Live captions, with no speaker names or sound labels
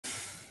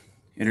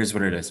It is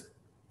what it is.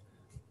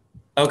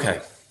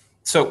 Okay,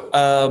 so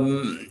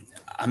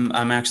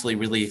I'm actually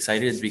really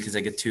excited because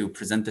I get to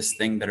present this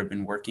thing that I've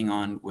been working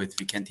on with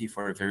Vikenty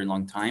for a very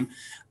long time.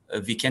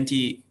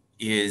 Vikenty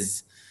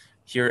is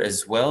here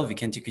as well.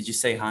 Vikenty, could you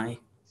say hi?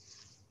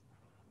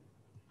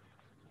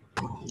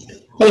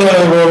 Hello,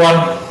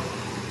 everyone.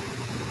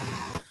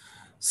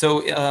 So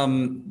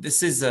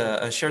this is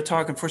a share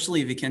talk.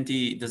 Unfortunately,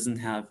 Vikenty doesn't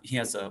have, he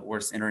has a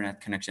worse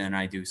internet connection than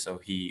I do. So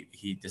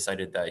he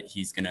decided that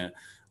he's going to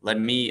let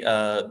me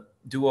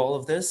do all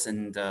of this.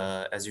 And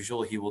as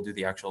usual, he will do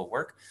the actual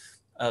work.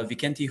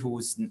 Vikenty,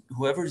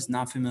 whoever is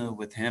not familiar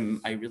with him,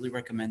 I really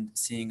recommend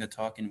seeing a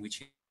talk in which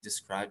he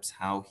describes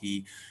how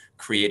he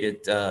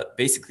created,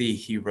 basically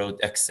he wrote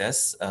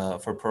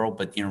XS for Perl,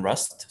 but in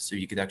Rust. So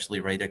you could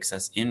actually write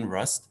XS in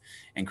Rust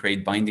and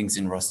create bindings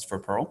in Rust for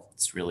Perl.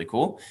 It's really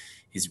cool.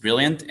 He's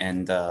brilliant,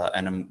 and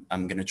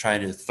I'm going to try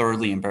to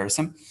thoroughly embarrass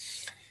him.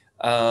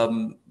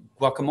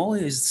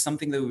 Guacamole is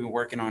something that we've been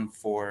working on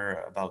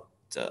for about,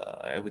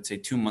 I would say,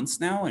 2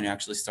 months now, and it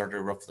actually started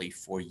roughly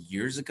 4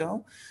 years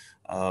ago.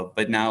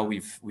 But now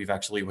we've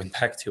actually went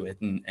back to it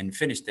and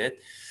finished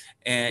it,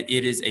 and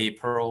it is a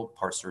Perl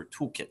parser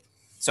toolkit.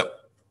 So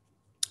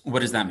what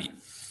does that mean?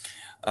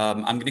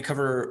 I'm going to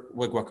cover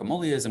what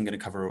guacamole is. I'm going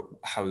to cover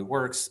how it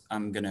works.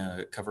 I'm going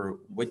to cover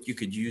what you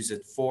could use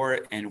it for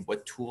and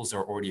what tools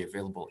are already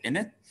available in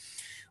it,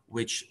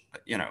 which,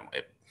 you know,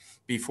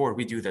 before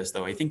we do this,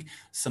 though, I think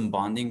some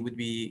bonding would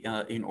be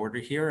in order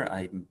here.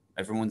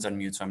 Everyone's on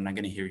mute, so I'm not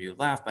going to hear you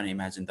laugh, but I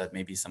imagine that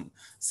maybe some,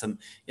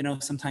 you know,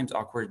 sometimes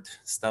awkward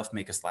stuff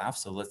make us laugh.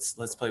 So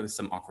let's play with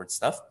some awkward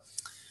stuff.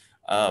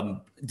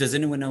 Does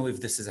anyone know if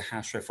this is a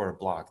hashref or a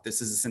block?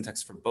 This is a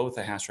syntax for both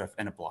a hashref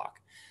and a block.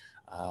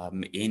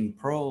 In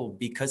Perl,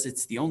 because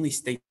it's the only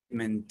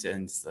statement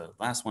and it's the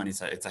last one,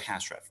 it's a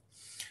hashref.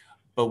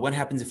 But what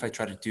happens if I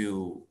try to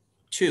do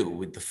two?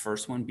 Would the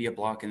first one be a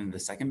block and then the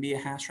second be a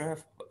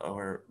hashref?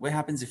 Or what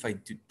happens if I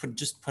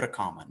just put a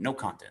comma, no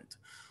content?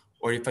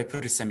 Or if I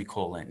put a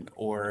semicolon?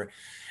 Or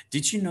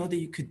did you know that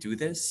you could do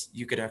this?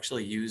 You could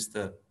actually use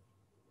the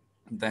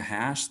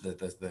hash,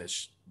 that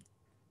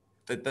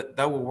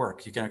will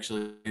work. You can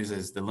actually use it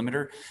as the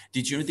limiter.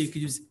 Did you know that you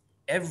could use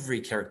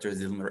every character as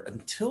the limiter?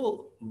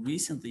 Until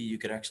recently, you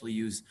could actually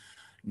use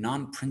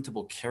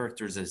non-printable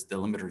characters as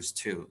delimiters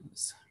too.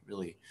 It's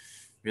really,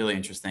 really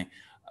interesting.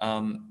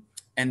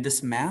 And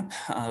this map,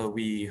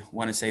 we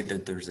want to say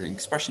that there's an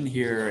expression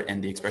here,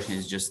 and the expression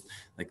is just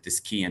like this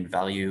key and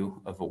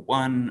value of a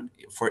 1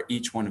 for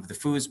each one of the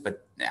foos,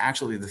 but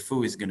actually the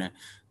foo is going to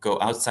go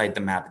outside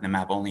the map, and the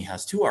map only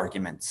has 2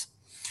 arguments.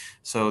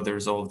 So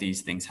there's all of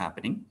these things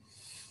happening.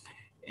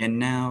 And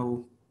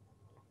now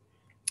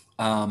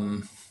I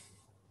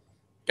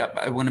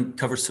want to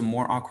cover some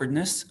more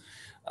awkwardness.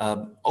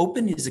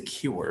 Open is a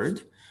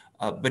keyword,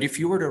 but if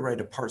you were to write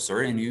a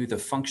parser and the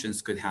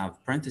functions could have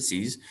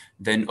parentheses,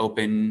 then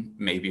open,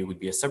 maybe it would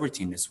be a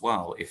subroutine as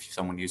well if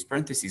someone used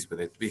parentheses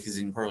with it, because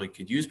in Perl you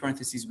could use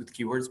parentheses with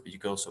keywords, but you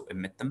could also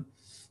omit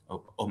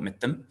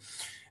them.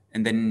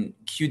 And then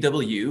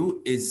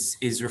QW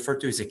is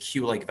referred to as a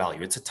Q-like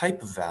value. It's a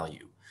type of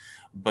value.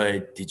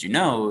 But did you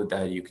know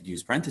that you could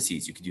use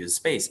parentheses, you could use a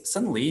space?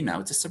 Suddenly,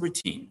 now it's a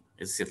subroutine.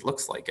 It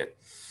looks like it.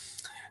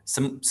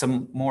 Some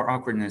more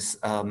awkwardness.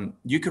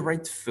 You could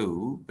write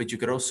foo, but you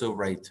could also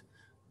write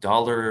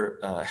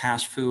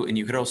 $hash foo, and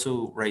you could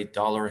also write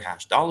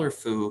 $hash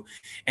 $foo,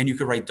 and you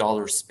could write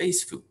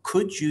 $space foo.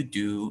 Could you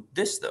do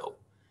this though?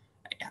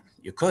 Yeah,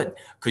 you could.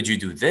 Could you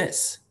do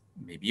this?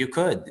 Maybe you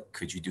could.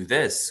 Could you do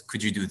this?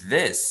 Could you do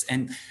this?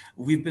 And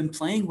we've been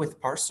playing with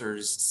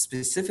parsers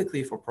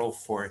specifically for Perl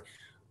for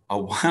a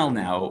while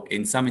now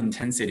in some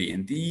intensity,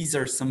 and these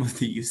are some of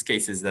the use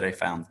cases that I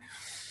found.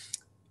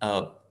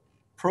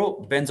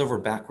 Perl bends over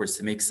backwards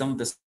to make some of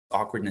this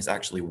awkwardness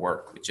actually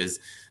work, which is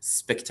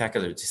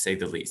spectacular to say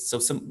the least. So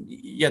some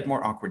yet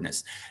more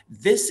awkwardness.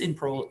 This in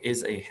Perl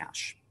is a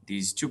hash.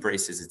 These 2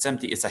 braces, it's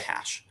empty, it's a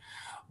hash.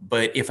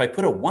 But if I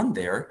put a 1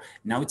 there,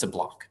 now it's a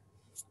block.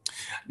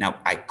 Now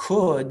I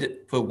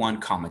could put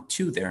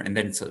 1,2 there, and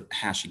then it's a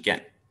hash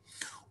again.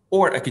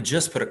 Or I could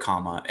just put a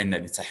comma, and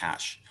then it's a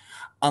hash.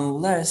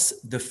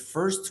 Unless the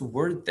first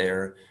word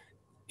there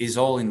is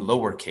all in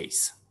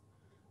lowercase,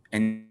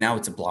 and now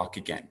it's a block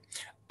again.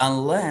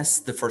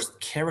 Unless the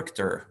first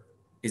character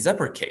is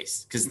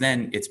uppercase, because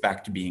then it's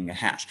back to being a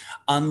hash.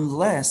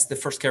 Unless the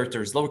first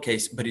character is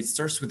lowercase, but it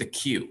starts with a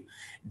Q,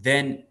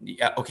 then,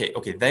 okay,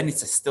 then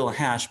it's still a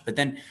hash, but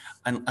then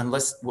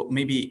unless, well,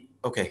 maybe,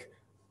 okay,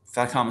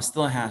 fat comma is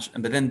still a hash,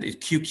 but then the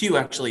QQ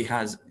actually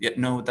has,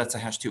 no, that's a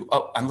hash too.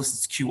 Oh, unless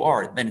it's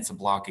QR, then it's a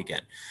block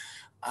again.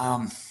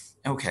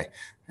 Okay,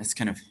 that's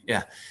kind of,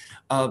 yeah.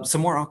 Some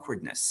more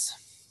awkwardness.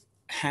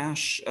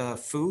 Hash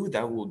foo,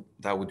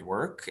 that would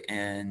work,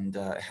 and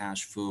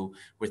hash foo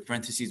with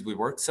parentheses would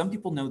work. Some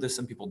people know this,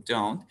 some people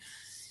don't.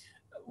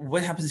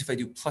 What happens if I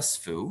do plus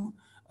foo?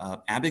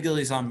 Abigail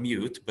is on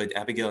mute, but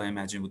Abigail, I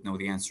imagine, would know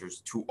the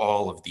answers to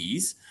all of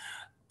these.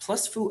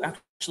 Plus foo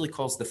actually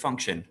calls the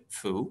function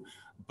foo,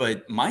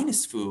 But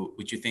minus foo,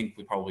 which you think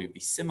would probably be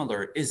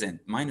similar, isn't.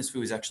 Minus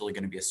foo is actually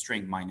going to be a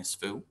string minus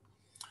foo.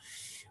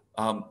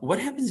 What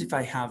happens if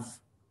I have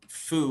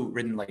foo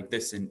written like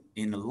this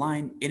in a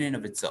line in and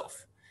of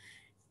itself?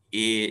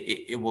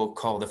 It will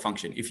call the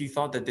function. If you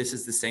thought that this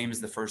is the same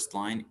as the first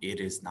line, it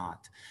is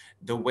not.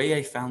 The way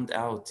I found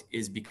out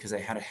is because I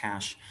had a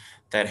hash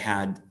that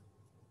had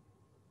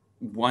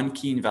one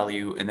key in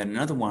value and then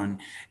another one.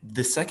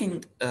 The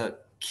second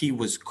key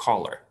was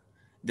caller.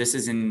 This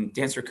is in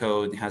dancer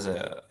code, has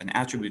an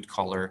attribute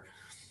caller.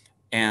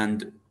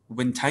 And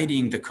when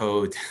tidying the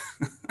code,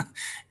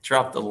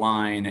 dropped the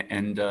line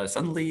and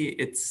suddenly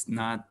it's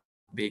not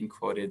being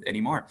quoted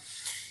anymore.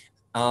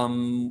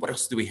 What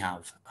else do we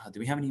have? Do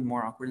we have any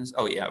more awkwardness?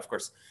 Oh yeah, of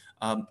course.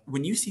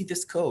 When you see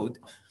this code,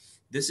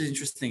 this is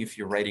interesting if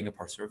you're writing a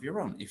parser of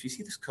your own. If you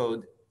see this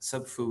code,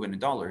 sub foo and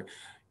 $1,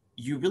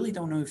 you really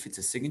don't know if it's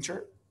a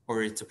signature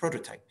or it's a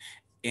prototype.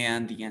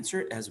 And the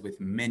answer, as with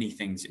many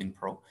things in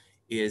Perl,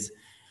 is,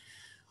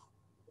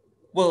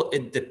 well,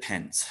 it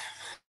depends.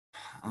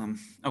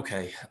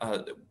 Okay,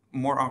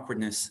 more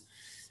awkwardness.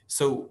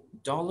 So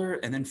dollar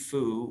and then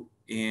foo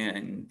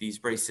in these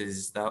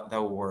braces, that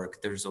will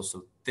work. There's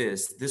also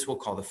this will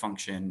call the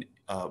function.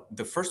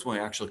 The first one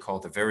I actually call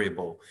the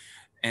variable.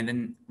 And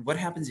then what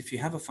happens if you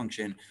have a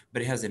function,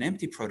 but it has an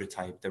empty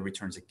prototype that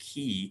returns a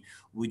key?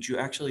 Would you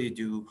actually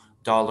do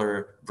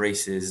dollar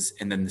braces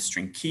and then the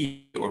string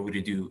key, or would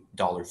you do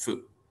dollar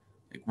foo?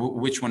 Like,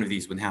 which one of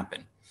these would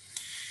happen?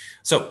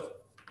 So,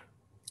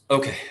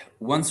 okay,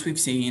 once we've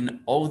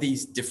seen all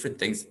these different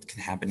things that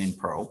can happen in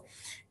Perl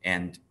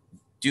and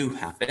do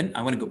happen,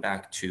 I want to go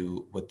back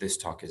to what this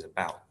talk is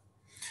about.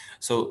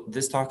 So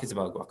this talk is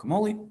about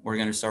guacamole. We're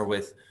going to start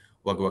with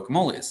what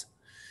guacamole is.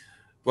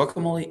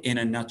 Guacamole, in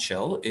a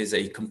nutshell, is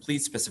a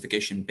complete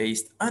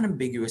specification-based,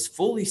 unambiguous,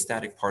 fully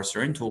static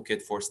parser and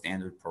toolkit for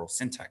standard Perl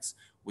syntax,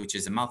 which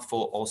is a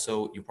mouthful.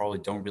 Also, you probably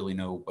don't really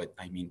know what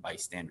I mean by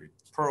standard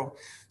Perl.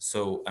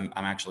 So I'm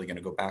actually going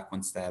to go back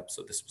one step.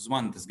 So this was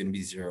 1, this is going to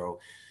be 0.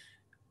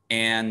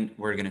 And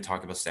we're going to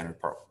talk about standard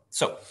Perl.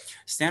 So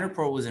standard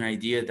Perl was an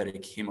idea that I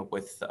came up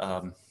with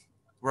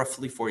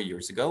roughly 4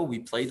 years ago. We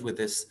played with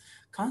this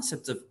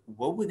concept of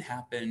what would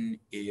happen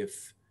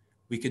if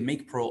we could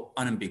make Perl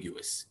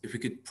unambiguous, if we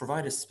could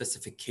provide a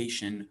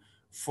specification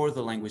for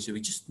the language that we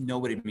just know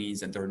what it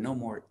means and there are no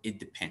more it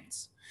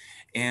depends.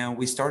 And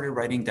we started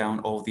writing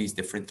down all these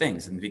different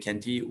things. And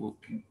Vicente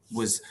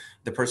was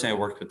the person I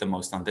worked with the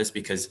most on this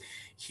because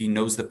he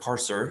knows the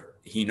parser.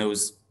 He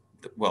knows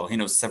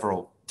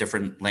several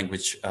different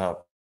language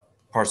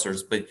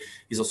parsers, but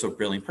he's also a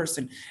brilliant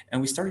person.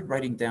 And we started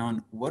writing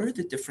down what are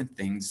the different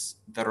things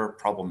that are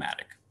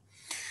problematic.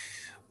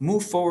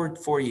 Move forward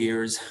 4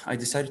 years, I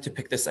decided to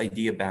pick this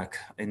idea back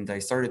and I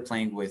started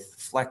playing with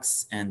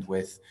Flex and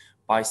with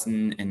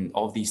Bison and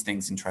all these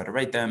things and try to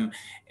write them.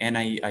 And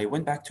I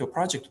went back to a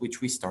project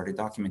which we started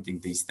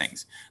documenting these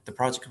things. The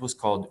project was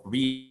called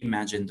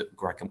Reimagined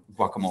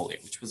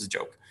Guacamole, which was a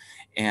joke.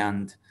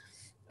 And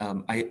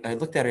I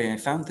looked at it and I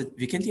found that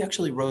Vicente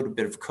actually wrote a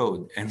bit of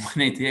code. And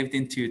when I dived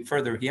into it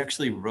further, he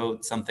actually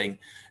wrote something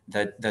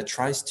that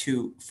tries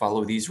to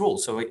follow these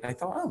rules. So I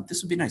thought, oh,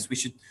 this would be nice. We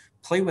should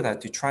play with that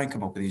to try and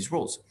come up with these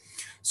rules.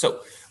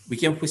 So we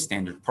came up with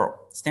standard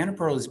Perl. Standard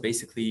Perl is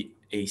basically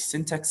a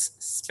syntax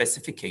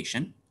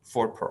specification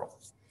for Perl.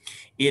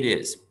 It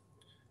is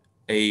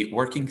a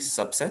working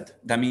subset.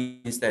 That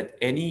means that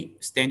any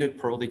standard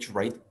Perl that you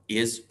write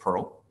is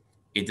Perl.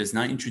 It does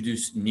not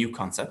introduce new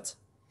concepts.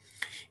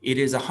 It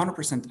is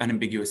 100%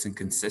 unambiguous and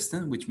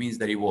consistent, which means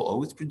that it will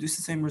always produce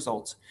the same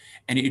results.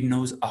 And it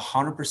knows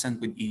 100%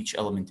 what each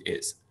element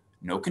is.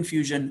 No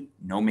confusion,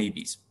 no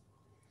maybes.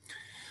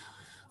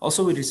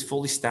 Also, it is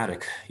fully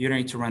static. You don't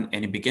need to run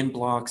any begin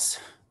blocks,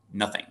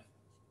 nothing.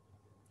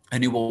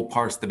 And it will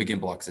parse the begin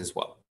blocks as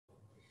well.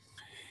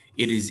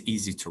 It is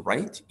easy to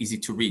write, easy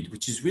to read,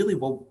 which is really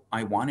what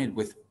I wanted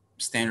with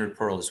standard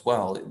Perl as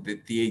well.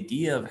 The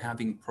idea of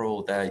having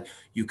Perl that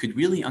you could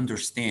really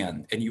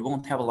understand and you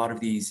won't have a lot of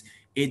these,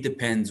 it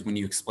depends when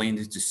you explain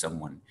it to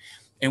someone.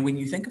 And when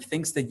you think of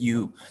things that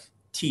you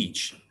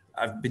teach,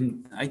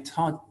 I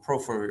taught Perl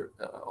for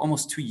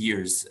almost 2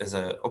 years as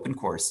an open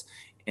course.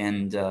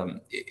 And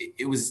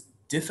it was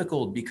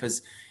difficult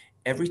because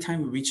every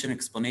time we reached an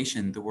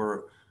explanation, there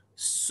were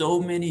so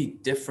many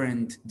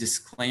different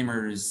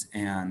disclaimers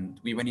and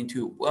we went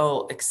into,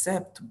 well,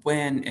 except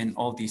when, and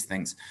all these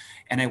things.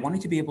 And I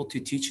wanted to be able to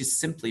teach it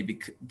simply,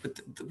 but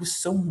there was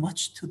so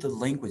much to the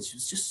language. It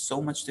was just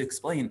so much to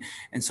explain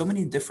and so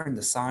many different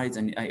asides.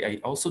 And I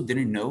also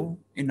didn't know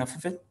enough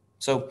of it.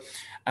 So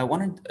I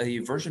wanted a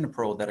version of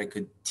Perl that I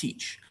could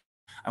teach.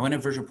 I wanted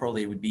a version of Perl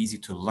that would be easy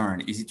to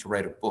learn, easy to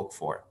write a book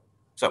for.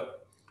 So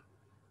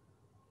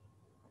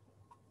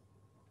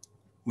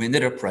we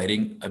ended up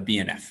writing a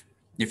BNF.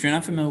 If you're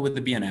not familiar with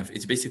the BNF,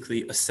 it's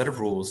basically a set of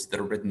rules that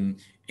are written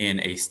in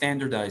a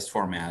standardized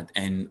format,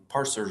 and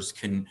parsers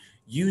can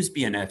use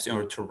BNFs in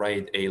order to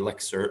write a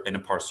lexer and a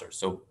parser.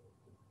 So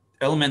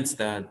elements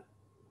that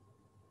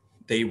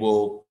they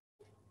will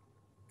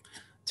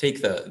take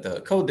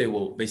the code, they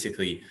will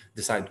basically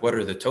decide what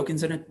are the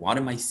tokens in it, what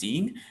am I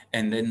seeing,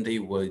 and then they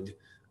would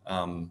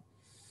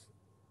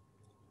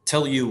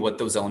tell you what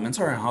those elements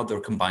are and how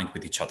they're combined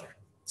with each other.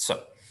 So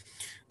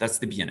that's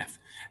the BNF.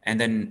 And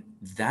then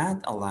that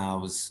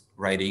allows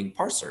writing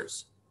parsers.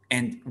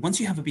 And once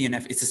you have a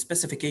BNF, it's a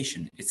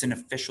specification. It's an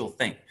official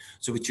thing.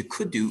 So what you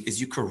could do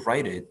is you could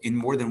write it in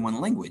more than one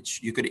language.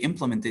 You could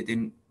implement it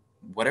in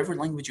whatever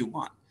language you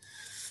want.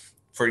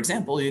 For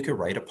example, you could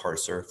write a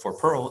parser for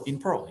Perl in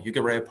Perl. You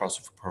could write a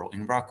parser for Perl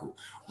in Raku.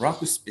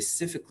 Raku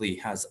specifically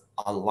has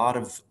a lot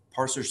of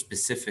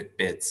parser-specific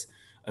bits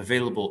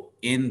available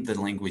in the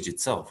language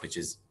itself, which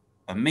is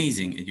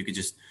amazing. And you could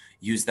just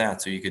use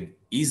that. So you could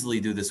easily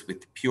do this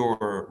with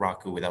pure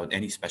Raku without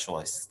any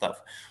specialized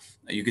stuff.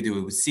 You could do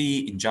it with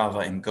C, in Java,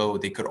 and Go.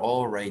 They could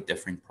all write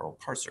different Perl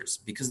parsers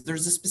because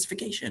there's a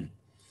specification.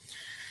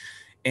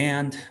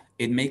 And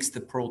it makes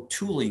the Perl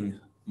tooling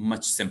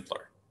much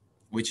simpler,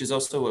 which is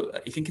also,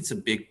 I think it's a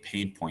big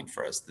pain point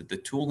for us, that the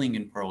tooling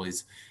in Perl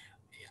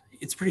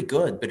it's pretty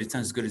good, but it's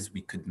not as good as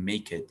we could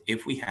make it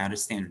if we had a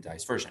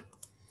standardized version.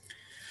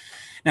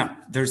 Now,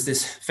 there's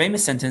this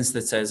famous sentence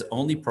that says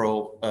only Perl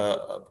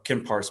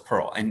can parse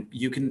Perl. And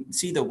you can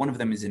see that one of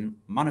them is in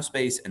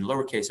monospace and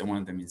lowercase, and one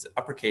of them is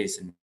uppercase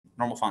and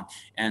normal font.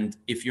 And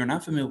if you're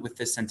not familiar with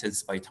this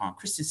sentence by Tom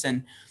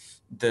Christensen,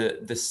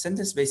 the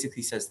sentence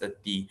basically says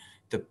that the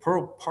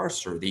Perl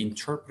parser, the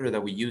interpreter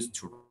that we use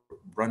to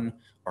run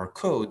our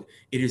code,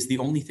 it is the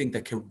only thing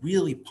that can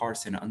really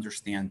parse and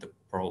understand the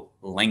Perl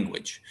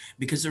language,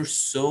 because there's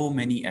so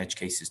many edge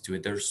cases to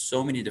it. There's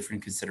so many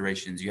different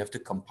considerations. You have to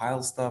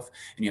compile stuff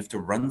and you have to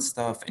run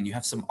stuff, and you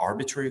have some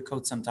arbitrary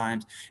code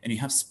sometimes, and you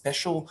have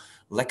special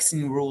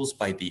lexing rules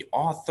by the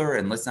author,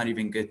 and let's not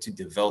even get to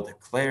devel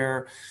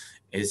declare.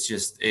 It's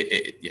just,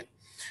 yeah.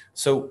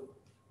 So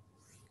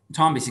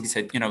Tom basically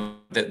said,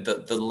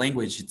 the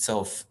language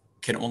itself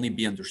can only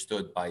be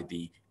understood by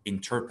the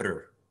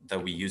interpreter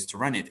that we use to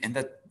run it. And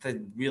that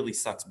really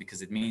sucks,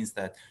 because it means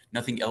that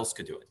nothing else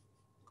could do it.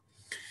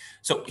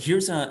 So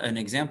here's an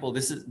example.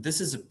 This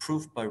is a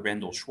proof by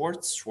Randall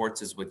Schwartz.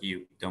 Schwartz is what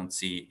you don't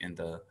see in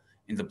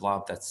the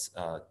blob that's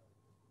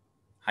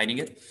hiding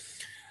it.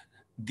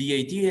 The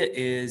idea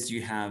is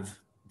you have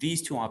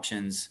these two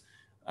options,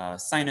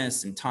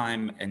 sinus and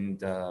time, and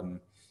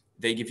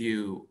they give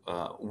you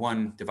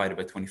 1 divided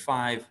by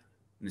 25,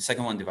 and the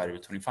second one divided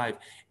by 25.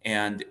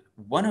 And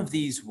one of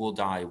these will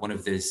die, one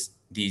of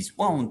these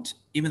won't,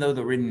 even though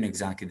they're written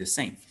exactly the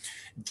same.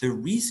 The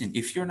reason,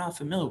 if you're not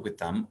familiar with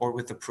them or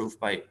with the proof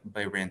by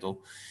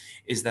Randall,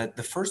 is that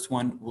the first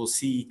one will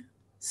see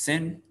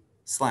sin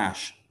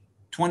slash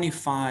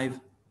 25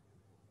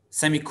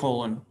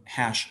 semicolon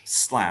hash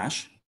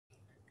slash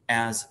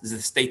as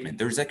the statement.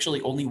 There's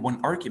actually only one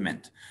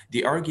argument.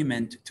 The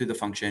argument to the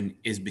function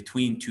is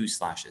between 2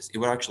 slashes. It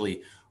will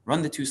actually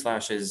run the 2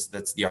 slashes.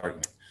 That's the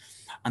argument.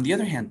 On the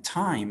other hand,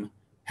 time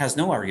has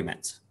no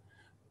arguments.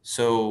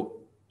 So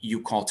you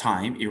call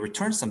time, it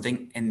returns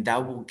something, and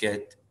that will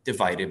get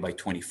divided by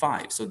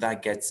 25. So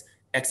that gets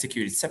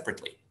executed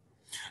separately.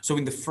 So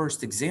in the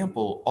first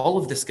example, all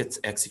of this gets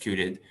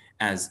executed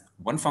as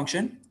one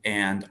function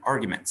and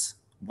arguments.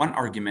 One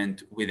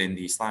argument within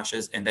the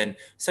slashes, and then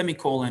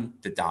semicolon,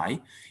 the die.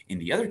 In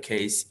the other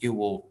case, it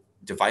will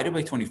divide it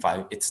by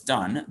 25. It's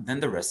done. Then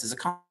the rest is a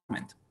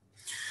comment.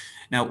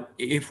 Now,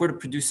 if we're to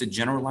produce a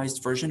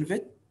generalized version of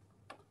it,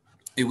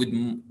 it would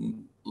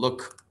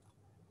look,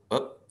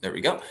 oh, there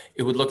we go.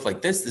 It would look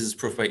like this. This is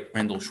proof by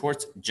Randall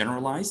Schwartz.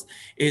 Generalized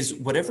is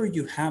whatever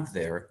you have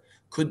there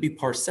could be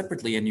parsed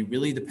separately, and it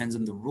really depends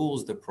on the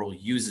rules that Perl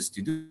uses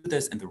to do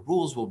this, and the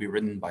rules will be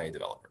written by a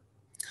developer.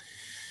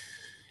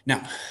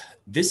 Now,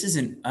 this is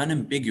an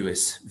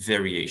unambiguous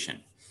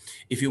variation.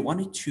 If you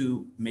wanted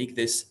to make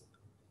this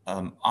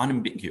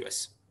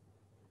unambiguous,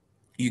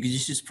 you could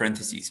just use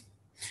parentheses.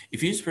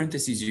 If you use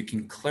parentheses, you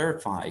can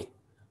clarify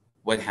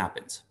what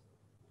happens.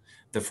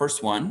 The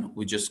first one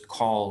would just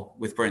call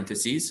with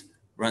parentheses,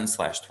 run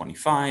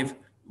 /25,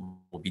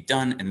 will be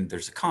done, and then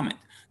there's a comment.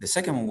 The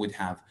second one would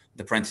have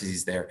the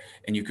parentheses there,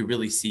 and you could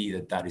really see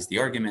that that is the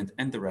argument,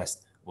 and the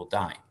rest will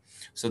die.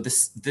 So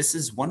this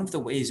is one of the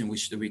ways in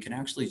which we can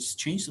actually just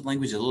change the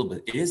language a little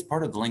bit. It is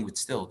part of the language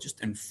still,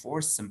 just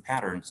enforce some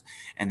patterns,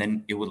 and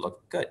then it would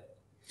look good.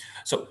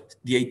 So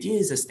the idea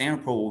is that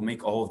standard Perl will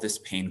make all of this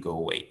pain go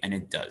away, and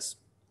it does.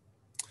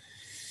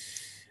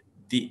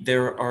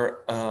 There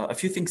are a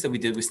few things that we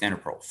did with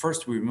standard Perl.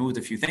 First, we removed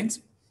a few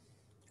things.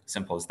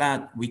 Simple as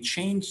that. We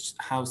changed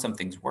how some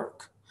things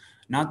work,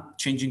 not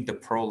changing the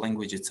Perl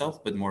language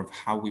itself, but more of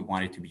how we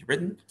want it to be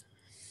written.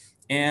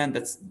 And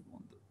that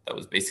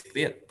was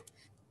basically it.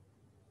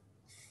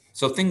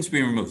 So things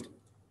we removed.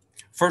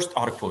 First,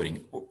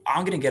 auto-quoting.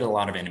 I'm going to get a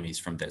lot of enemies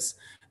from this.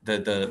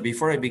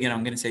 Before I begin,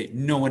 I'm going to say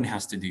no one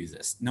has to do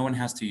this. No one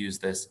has to use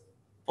this,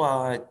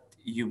 but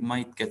you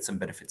might get some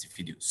benefits if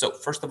you do. So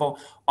first of all,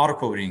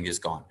 auto-quoting is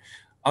gone.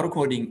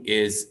 Auto-quoting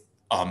is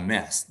a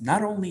mess.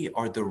 Not only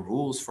are the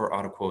rules for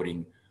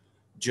auto-quoting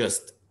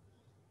just,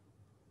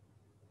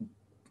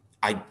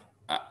 I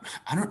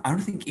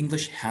don't think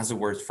English has a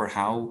word for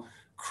how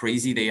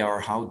crazy they are,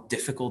 how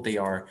difficult they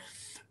are.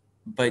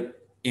 But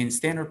in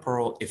standard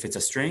Perl, if it's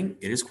a string,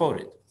 it is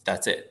quoted.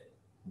 That's it.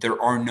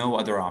 There are no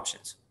other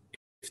options.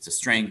 If it's a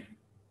string,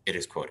 it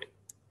is quoted.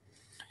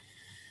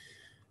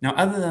 Now,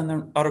 other than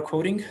the auto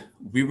quoting,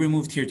 we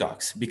removed here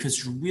docs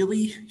because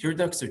really here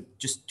docs are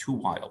just too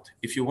wild.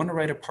 If you want to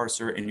write a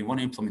parser and you want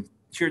to implement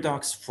here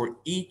docs, for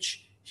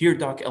each here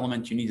doc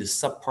element, you need a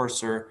sub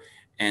parser,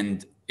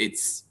 and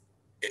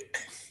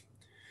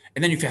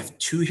and then if you have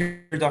two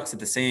here docs on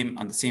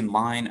the same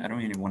line, I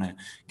don't even want to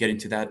get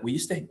into that. We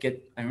used to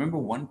I remember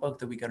one bug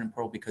that we got in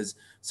Perl because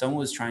someone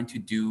was trying to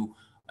do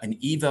an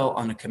eval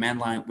on a command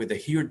line with a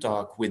here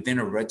doc within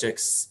a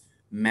regex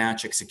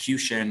match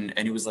execution.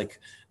 And it was like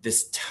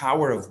this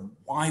tower of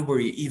why were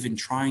you even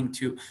trying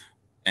to,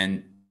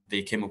 and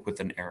they came up with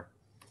an error.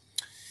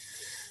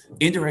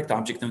 Indirect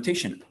object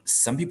notation.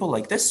 Some people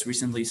like this.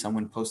 Recently,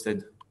 someone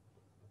posted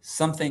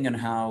something on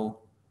how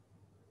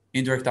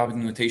indirect object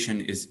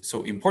notation is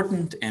so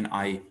important, and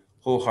I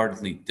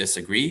wholeheartedly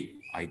disagree.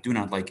 I do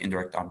not like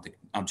indirect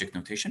object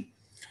notation.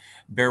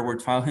 Bare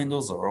word file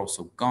handles are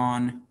also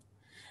gone,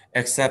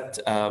 except,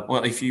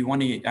 well, if you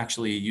want to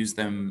actually use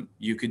them,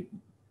 you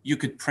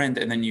could print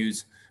and then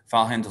use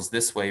file handles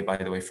this way, by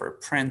the way, for a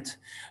print.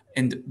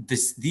 And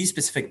these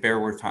specific bare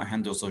word file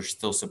handles are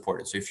still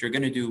supported. So if you're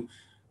going to do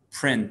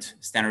print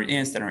standard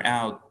in, standard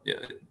out,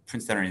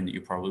 print standard in,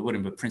 you probably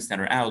wouldn't, but print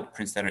standard out,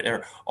 print standard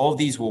error, all of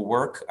these will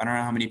work. I don't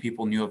know how many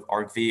people knew of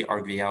argv,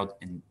 argv out,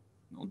 and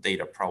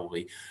data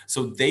probably.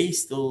 So they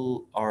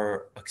still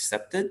are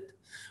accepted.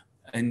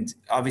 And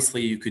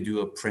obviously you could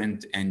do a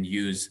print and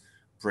use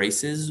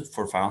braces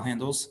for file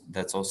handles.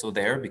 That's also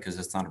there because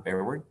it's not a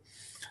bare word.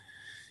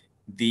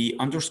 The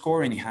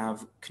underscore, and you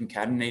have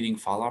concatenating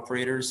file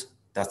operators,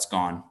 that's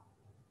gone.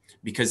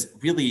 Because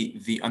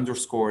really the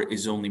underscore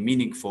is only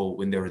meaningful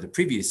when there are the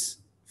previous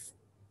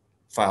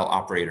file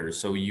operators.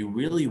 So you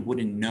really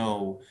wouldn't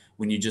know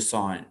when you just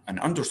saw an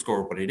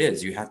underscore what it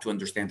is. You have to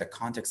understand the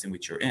context in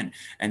which you're in.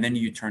 And then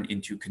you turn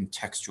into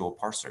contextual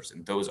parsers,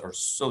 and those are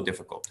so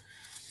difficult.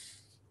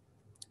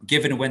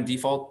 Given when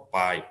default,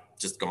 bye,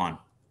 just gone.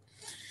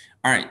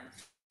 All right.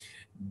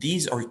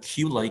 These are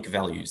Q-like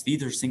values.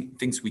 These are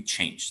things we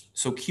changed.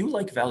 So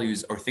Q-like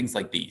values are things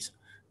like these.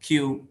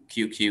 Q,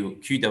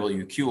 QQ,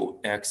 QW,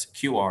 QX,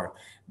 QR,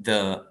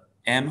 the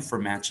M for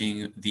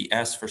matching, the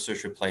S for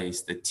search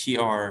replace, the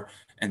TR,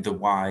 and the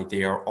Y,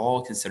 they are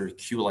all considered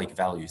Q-like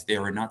values. They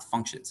are not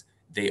functions.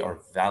 They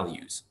are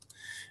values.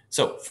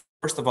 So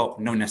first of all,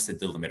 no nested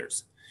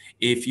delimiters.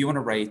 If you want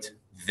to write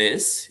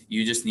this,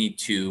 you just need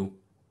to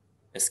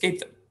escape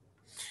them.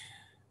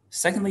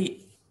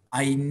 Secondly,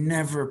 I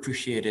never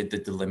appreciated the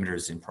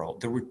delimiters in Perl.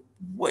 There were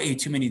way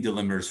too many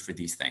delimiters for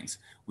these things.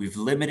 We've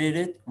limited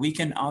it. We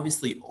can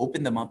obviously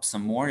open them up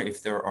some more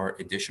if there are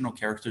additional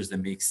characters that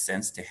make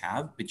sense to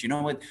have. But you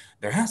know what?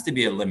 There has to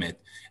be a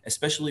limit,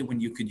 especially when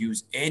you could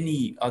use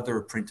any other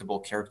printable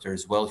character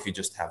as well if you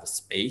just have a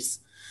space.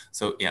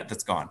 So yeah,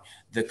 that's gone.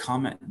 The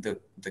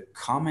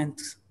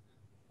comment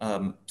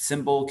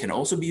symbol can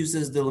also be used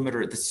as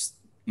delimiter.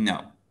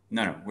 No,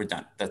 we're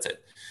done. That's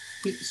it.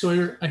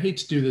 Sawyer, I hate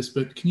to do this,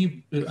 but can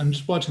you, I'm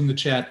just watching the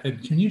chat,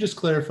 and can you just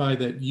clarify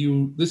that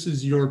this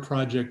is your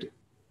project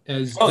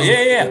as... Oh,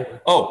 yeah.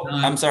 Oh,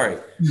 I'm sorry.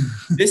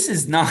 This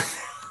is not...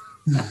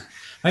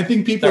 I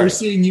think people are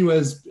seeing you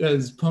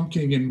as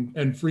pumpkin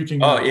and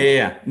freaking out. Oh,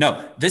 yeah.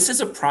 No, this is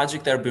a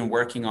project that I've been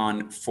working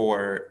on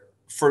for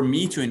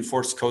me to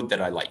enforce code that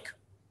I like.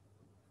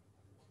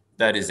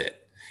 That is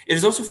it. It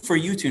is also for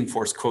you to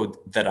enforce code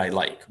that I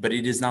like, but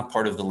it is not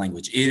part of the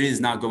language. It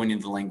is not going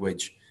into the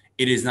language.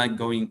 It is not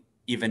going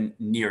even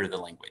near the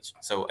language.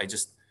 So I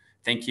just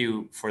thank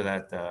you for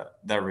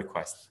that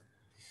request.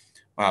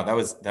 Wow,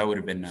 that would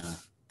have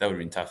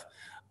been tough.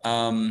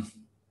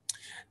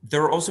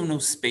 There are also no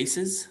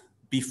spaces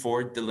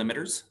before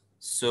delimiters.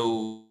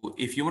 So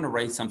if you want to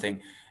write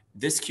something,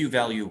 this Q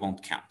value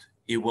won't count.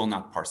 It will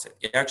not parse it.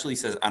 It actually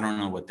says, I don't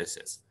know what this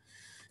is.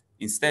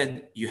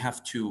 Instead, you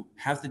have to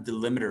have the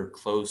delimiter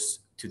close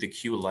to the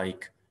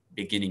Q-like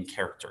beginning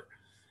character.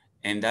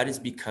 And that is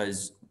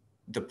because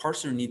the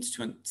parser needs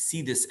to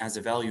see this as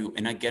a value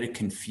and not get it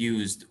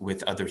confused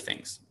with other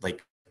things,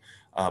 like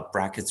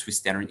brackets with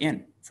standard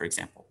in, for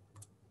example.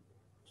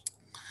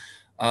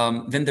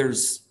 Then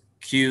there's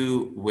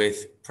Q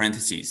with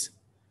parentheses.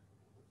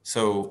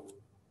 So,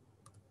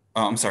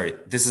 I'm sorry,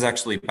 this is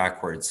actually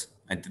backwards.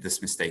 I did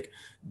this mistake.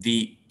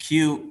 The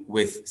Q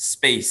with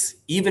space,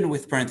 even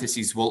with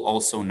parentheses, will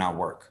also not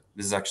work.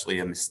 This is actually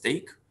a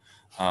mistake.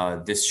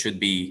 This should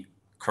be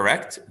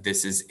correct.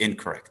 This is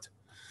incorrect.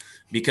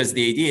 Because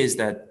the idea is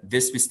that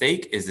this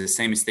mistake is the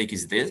same mistake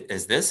as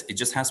this. It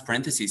just has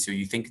parentheses, so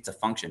you think it's a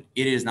function.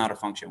 It is not a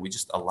function. We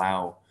just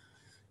allow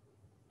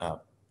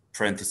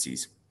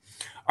parentheses.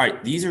 All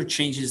right, these are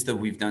changes that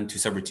we've done to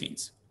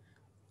subroutines.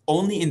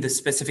 Only in the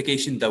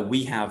specification that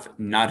we have,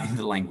 not in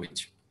the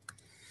language.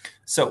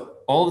 So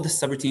all of the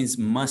subroutines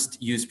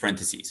must use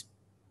parentheses.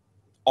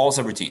 All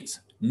subroutines,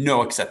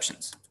 no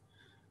exceptions.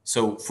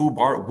 So foo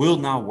bar will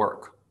not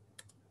work.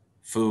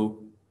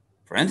 Foo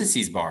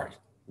parentheses bar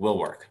will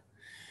work.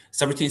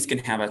 Subroutines can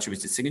have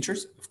attributed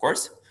signatures, of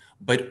course,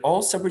 but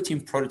all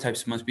subroutine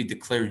prototypes must be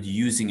declared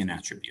using an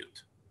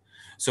attribute.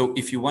 So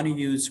if you want to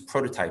use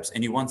prototypes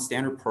and you want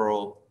standard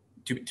Perl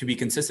to be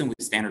consistent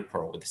with standard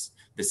Perl, with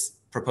this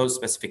proposed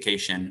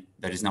specification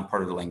that is not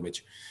part of the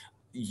language,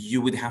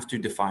 you would have to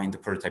define the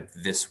prototype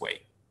this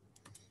way.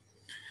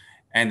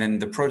 And then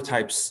the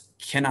prototypes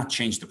cannot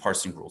change the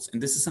parsing rules.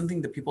 And this is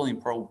something that people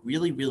in Perl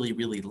really, really,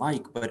 really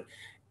like, but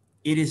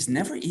it is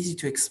never easy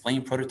to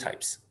explain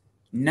prototypes.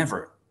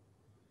 Never.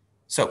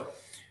 So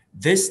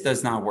this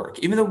does not work.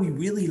 Even though we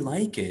really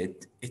like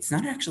it, it's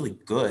not actually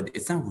good.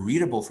 It's not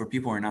readable for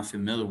people who are not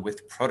familiar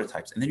with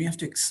prototypes. And then you have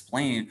to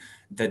explain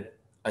that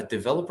a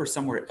developer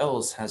somewhere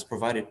else has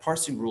provided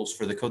parsing rules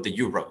for the code that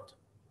you wrote.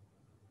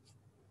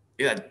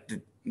 Yeah,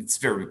 it's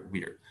very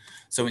weird.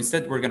 So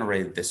instead, we're going to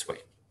write it this way.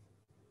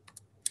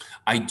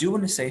 I do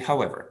want to say,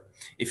 however,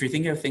 if you're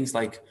thinking of things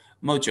like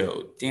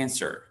Mojo,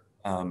 Dancer,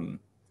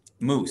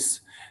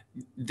 Moose,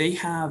 they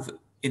have,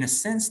 in a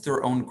sense,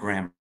 their own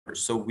grammar.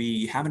 So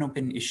we have an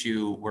open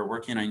issue. We're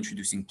working on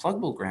introducing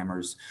pluggable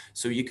grammars.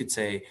 So you could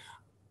say,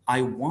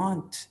 I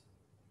want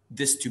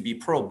this to be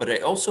Perl, but I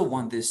also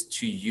want this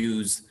to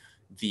use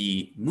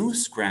the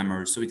Moose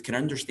grammar so it can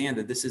understand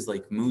that this is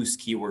like Moose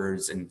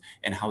keywords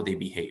and how they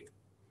behave.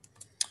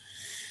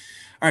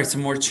 All right,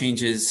 some more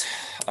changes.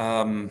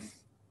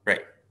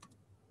 Right.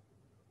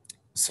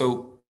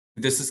 So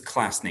this is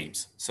class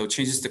names. So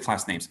changes to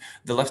class names.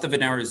 The left of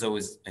an arrow is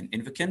always an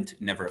invocant,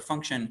 never a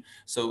function.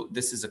 So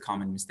this is a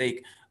common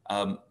mistake.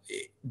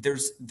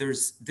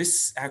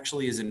 This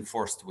actually is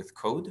enforced with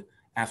code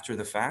after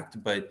the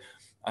fact, but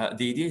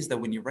the idea is that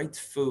when you write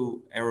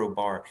foo arrow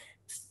bar,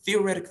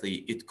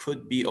 theoretically, it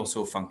could be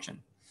also a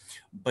function.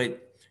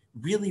 But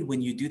really,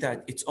 when you do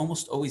that, it's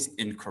almost always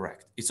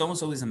incorrect. It's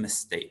almost always a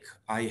mistake.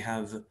 I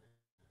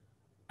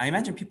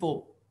imagine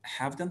people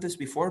have done this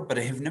before, but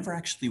I have never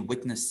actually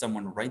witnessed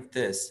someone write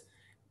this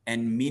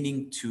and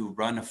meaning to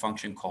run a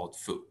function called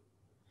foo.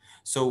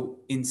 So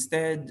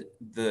instead,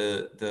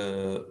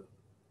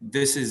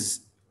 this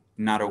is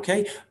not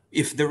okay.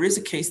 If there is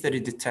a case that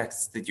it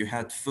detects that you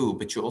had foo,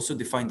 but you also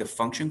defined a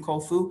function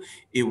called foo,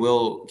 it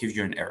will give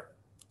you an error.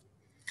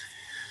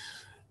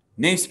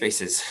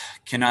 Namespaces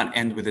cannot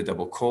end with a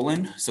double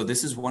colon. So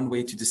this is one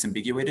way to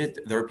disambiguate it.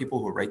 There are people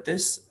who write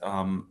this.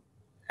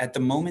 At the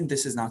moment,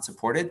 this is not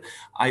supported.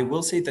 I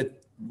will say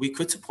that we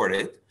could support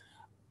it.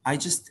 I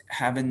just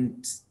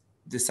haven't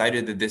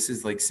decided that this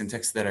is like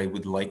syntax that I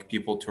would like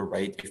people to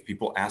write. If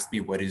people ask me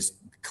what is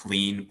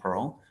clean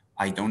Perl,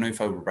 I don't know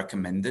if I would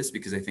recommend this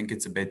because I think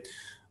it's a bit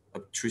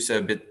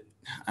obtrusive, a bit,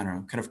 I don't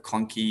know, kind of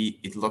clunky.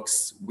 It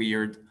looks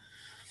weird.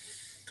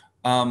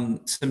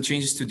 Some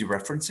changes to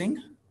dereferencing.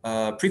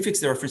 Prefix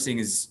dereferencing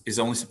is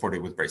only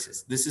supported with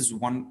braces. This is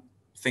one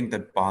thing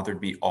that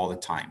bothered me all the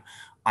time.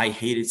 I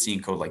hated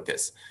seeing code like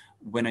this.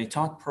 When I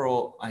taught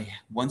Perl, I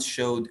once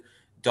showed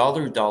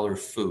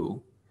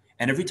 $foo,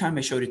 and every time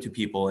I showed it to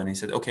people and I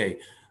said, okay,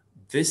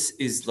 this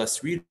is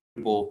less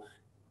readable,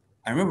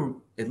 I remember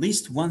at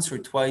least once or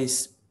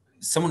twice,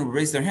 someone would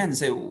raise their hand and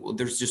say, well,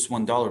 there's just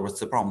 $1,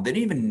 what's the problem? They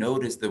didn't even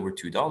notice there were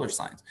 $2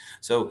 signs.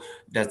 So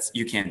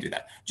you can't do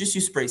that. Just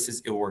use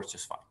braces, it works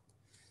just fine.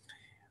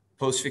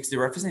 Postfix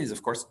dereferencing is,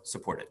 of course,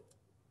 supported.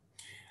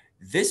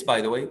 This,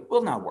 by the way,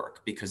 will not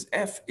work because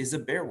F is a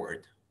bare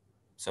word.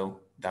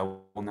 So that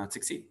will not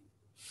succeed.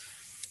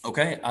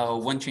 Okay,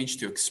 one change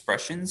to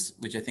expressions,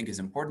 which I think is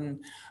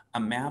important. A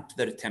map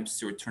that attempts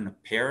to return a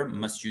pair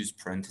must use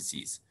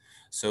parentheses.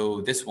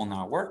 So this will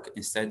not work.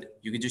 Instead,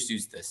 you can just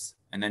use this,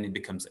 and then it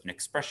becomes an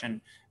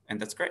expression, and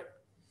that's great.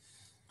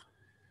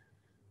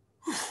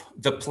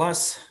 The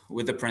plus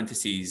with the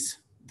parentheses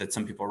that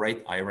some people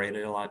write, I write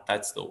it a lot,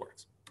 that still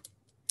works.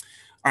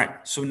 All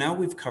right, so now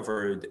we've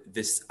covered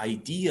this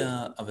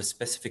idea of a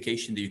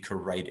specification that you could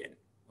write in.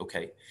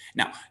 Okay,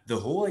 now the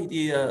whole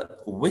idea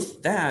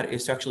with that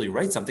is to actually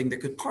write something that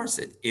could parse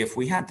it if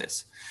we had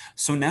this.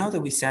 So now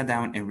that we sat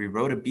down and we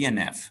wrote a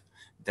BNF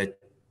that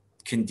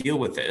can deal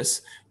with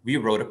this, we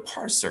wrote a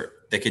parser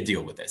that could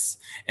deal with this.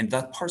 And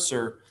that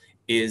parser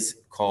is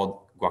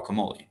called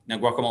Guacamole. Now,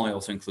 Guacamole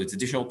also includes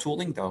additional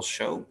tooling that I'll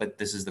show, but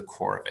this is the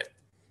core of it.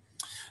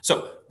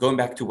 So going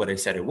back to what I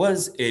said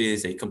it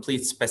is a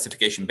complete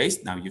specification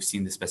based. Now you've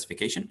seen the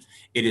specification.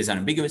 It is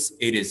unambiguous.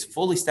 It is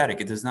fully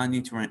static. It does not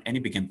need to run any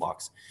begin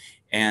blocks.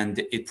 And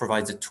it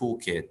provides a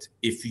toolkit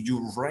if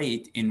you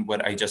write in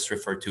what I just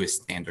referred to as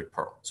standard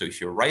Perl. So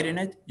if you write in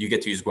it, you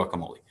get to use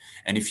Guacamole.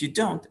 And if you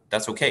don't,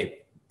 that's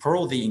okay.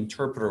 Perl, the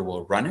interpreter,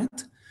 will run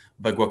it,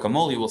 but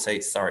Guacamole will say,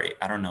 sorry,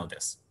 I don't know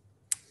this.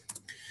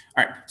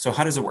 All right, so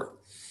how does it work?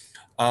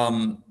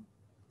 The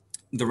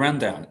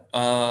rundown.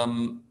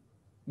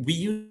 We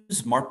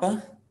use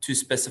MARPA to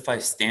specify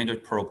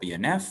standard Perl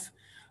BNF.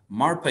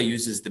 MARPA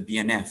uses the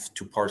BNF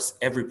to parse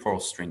every Perl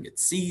string it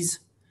sees,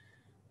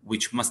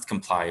 which must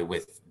comply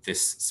with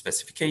this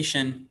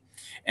specification.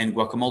 And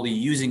Guacamole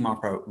using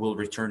MARPA will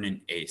return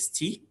an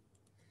AST,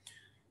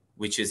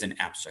 which is an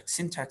abstract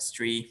syntax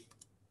tree.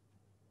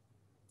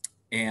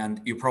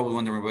 And you're probably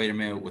wondering, wait a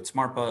minute, what's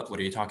MARPA? What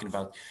are you talking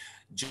about?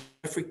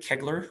 Jeffrey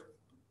Kegler,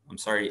 I'm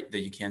sorry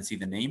that you can't see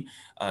the name.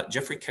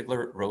 Jeffrey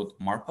Kegler wrote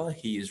MARPA.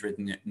 He has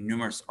written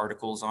numerous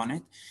articles on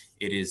it.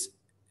 It is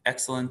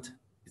excellent.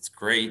 It's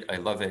great. I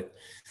love it.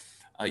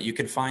 You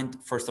can find,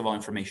 first of all,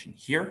 information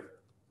here.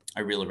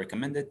 I really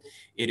recommend it.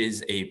 It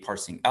is a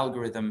parsing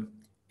algorithm.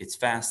 It's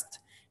fast.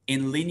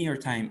 In linear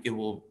time, it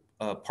will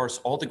parse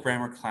all the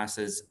grammar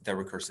classes that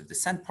recursive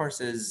descent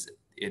parses,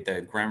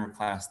 the grammar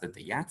class that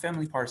the Yak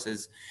family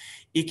parses.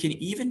 It can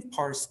even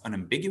parse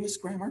unambiguous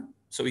grammar.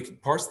 So it can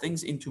parse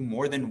things into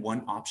more than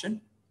one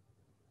option.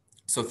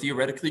 So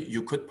theoretically,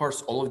 you could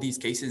parse all of these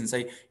cases and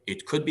say,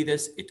 it could be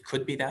this, it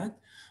could be that,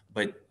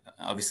 but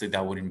obviously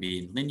that wouldn't be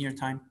in linear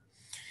time.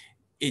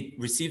 It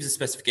receives a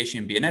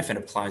specification in BNF and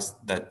applies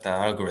that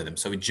algorithm.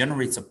 So it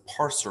generates a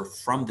parser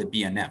from the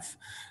BNF.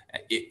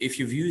 If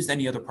you've used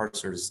any other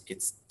parsers,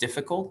 it's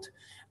difficult.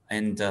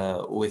 And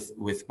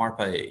with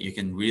MARPA, you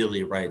can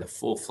really write a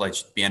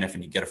full-fledged BNF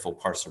and you get a full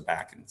parser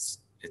back. And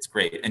it's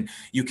great. And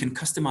you can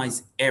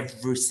customize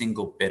every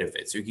single bit of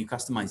it. So you can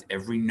customize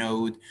every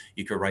node.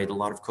 You can write a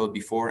lot of code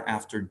before,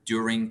 after,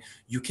 during.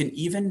 You can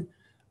even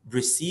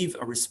receive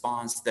a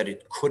response that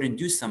it couldn't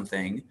do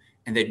something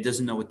and that it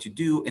doesn't know what to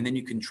do. And then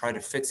you can try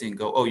to fix it and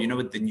go, oh, you know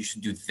what, then you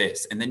should do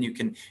this. And then you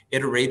can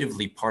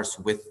iteratively parse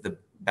with the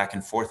back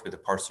and forth with the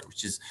parser,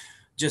 which is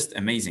just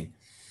amazing.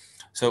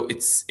 So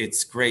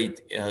it's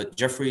great.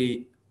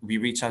 Jeffrey, we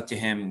reached out to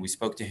him, we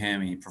spoke to him,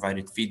 he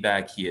provided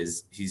feedback.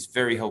 He's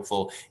very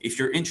helpful. If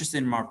you're interested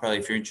in MARPA,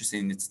 if you're interested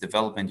in its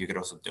development, you could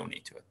also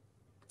donate to it.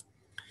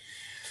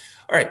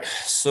 All right,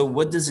 so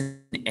what does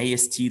an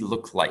AST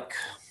look like?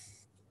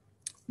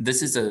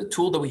 This is a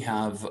tool that we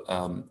have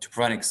to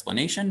provide an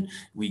explanation.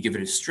 We give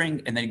it a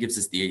string and then it gives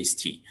us the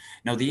AST.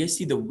 Now the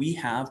AST that we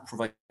have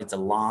provides a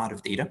lot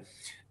of data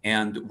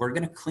and we're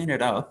gonna clean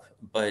it up,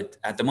 but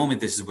at the moment,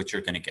 this is what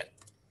you're gonna get.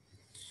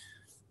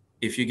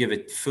 If you give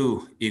it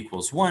foo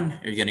equals 1,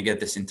 you're going to get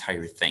this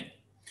entire thing.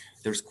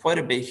 There's quite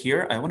a bit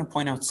here. I want to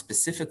point out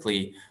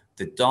specifically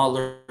the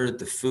dollar,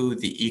 the foo,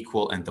 the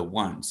equal, and the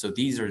 1. So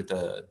these are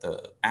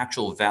the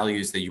actual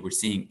values that you were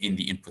seeing in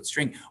the input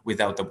string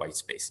without the white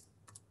space.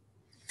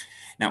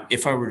 Now,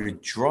 if I were to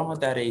draw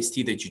that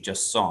AST that you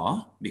just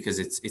saw, because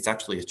it's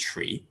actually a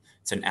tree,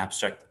 it's an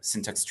abstract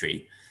syntax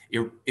tree,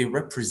 it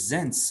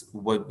represents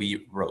what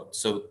we wrote.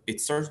 So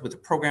it starts with a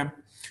program.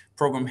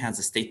 Program has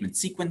a statement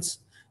sequence.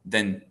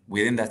 Then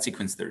within that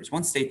sequence, there's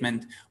one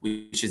statement,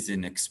 which is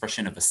an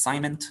expression of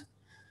assignment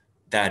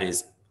that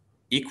is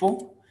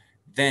equal.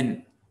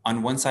 Then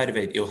on one side of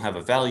it, it'll have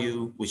a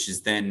value, which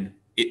is then,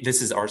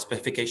 this is our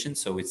specification.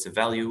 So it's a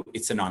value,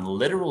 it's a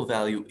non-literal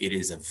value. It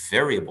is a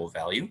variable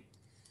value.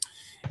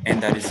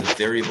 And that is a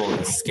variable, a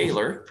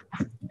scalar,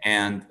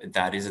 and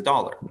that is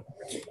 $1.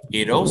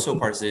 It also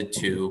parses it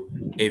to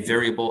a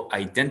variable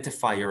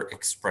identifier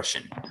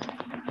expression,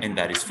 and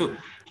that is foo.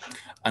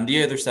 On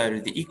the other side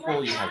of the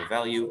equal, you have a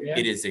value.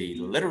 It is a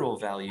literal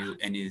value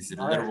and it is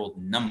a literal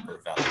number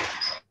value.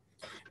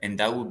 And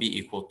that will be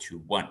equal to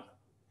 1.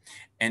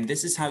 And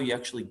this is how you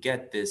actually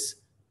get this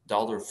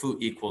 $foo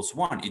equals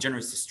 1. It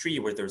generates this tree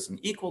where there's an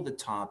equal at the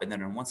top, and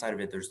then on one side of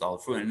it, there's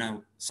 $foo, and on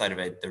another side of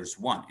it, there's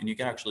 1. And you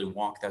can actually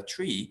walk that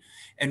tree.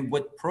 And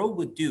what Perl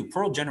would do,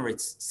 Perl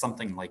generates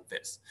something like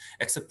this,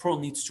 except Perl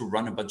needs to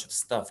run a bunch of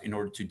stuff in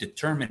order to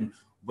determine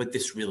what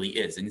this really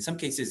is. And in some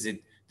cases,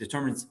 it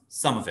determines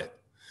some of it.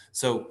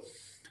 So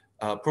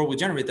Perl will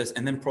generate this,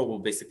 and then Perl will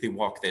basically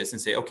walk this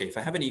and say, okay, if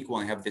I have an equal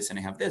and I have this and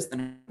I have this,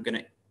 then I'm going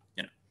to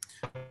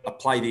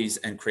apply these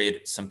and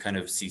create some kind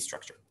of C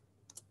structure.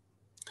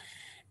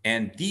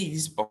 And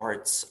these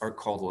parts are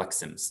called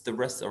lexems. The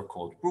rest are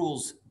called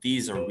rules.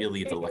 These are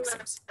really the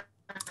lexems.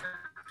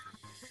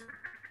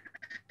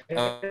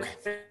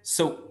 Okay.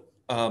 So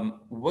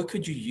what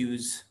could you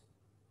use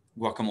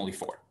Guacamole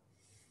for?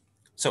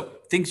 So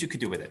things you could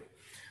do with it.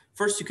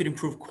 First, you could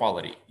improve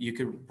quality. You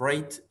could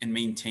write and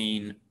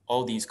maintain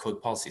all these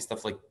code policies,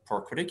 stuff like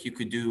Perl Critic you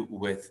could do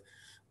with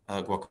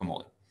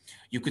Guacamole.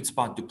 You could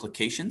spot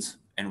duplications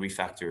and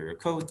refactor your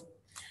code.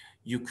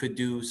 You could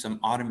do some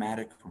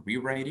automatic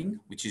rewriting,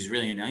 which is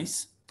really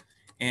nice.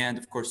 And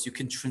of course, you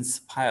can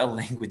transpile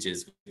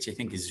languages, which I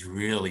think is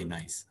really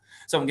nice.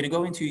 So I'm going to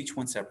go into each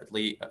one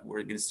separately.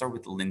 We're going to start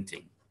with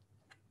linting.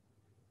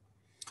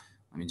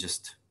 Let me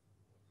just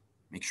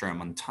make sure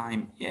I'm on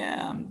time.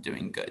 Yeah, I'm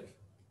doing good.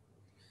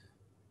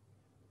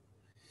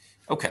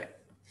 Okay,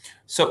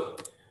 so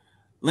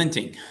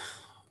linting.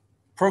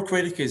 Perl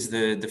Critic is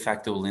the de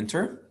facto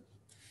linter,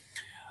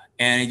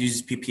 and it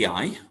uses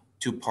PPI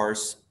to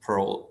parse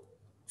Perl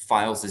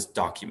files as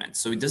documents.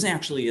 So it doesn't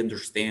actually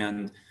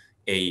understand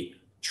a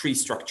tree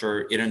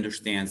structure. It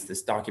understands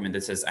this document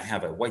that says, I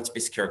have a white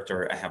space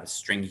character, I have a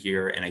string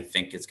here, and I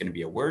think it's going to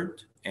be a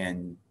word.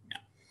 And yeah.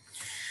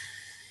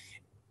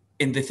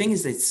 And the thing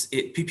is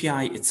that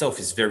PPI itself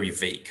is very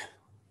vague.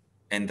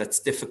 And that's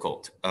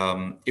difficult.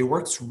 It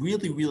works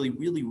really, really,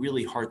 really,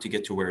 really hard to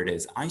get to where it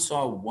is. I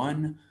saw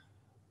one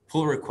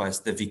pull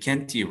request that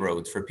Vicente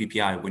wrote for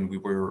PPI when we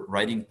were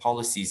writing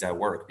policies at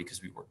work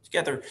because we worked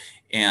together,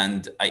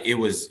 and it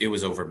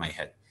was over my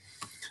head.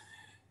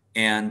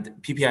 And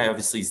PPI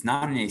obviously is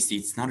not an AST,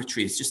 it's not a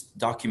tree, it's just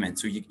document.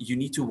 So you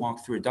need to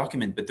walk through a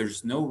document, but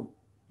there's not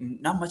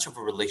much of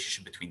a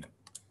relationship between them.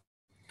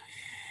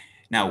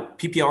 Now,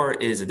 PPR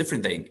is a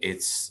different thing.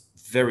 It's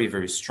very,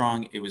 very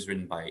strong. It was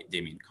written by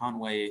Damien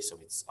Conway, so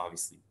it's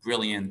obviously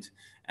brilliant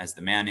as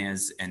the man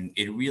is, and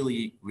it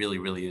really, really,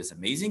 really is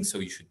amazing. So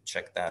you should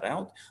check that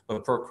out.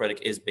 But Perl Critic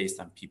is based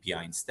on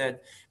PPI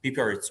instead.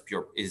 PPR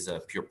is a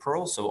pure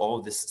Perl, so all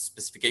of this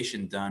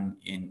specification done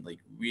in like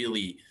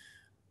really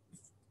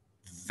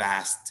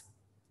vast,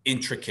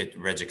 intricate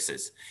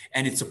regexes,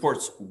 and it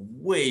supports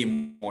way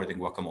more than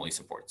Guacamole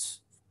supports.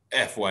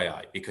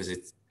 FYI, because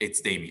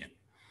it's Damien.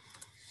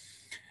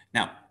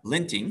 Now,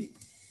 linting,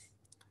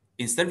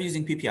 instead of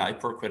using PPI,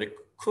 Perl Critic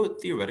could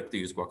theoretically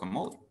use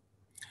Guacamole.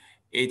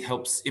 It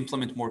helps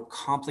implement more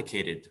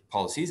complicated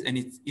policies, and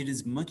it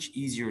is much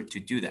easier to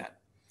do that.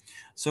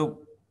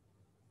 So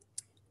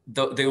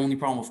the only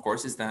problem, of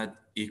course, is that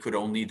it could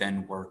only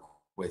then work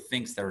with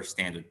things that are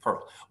standard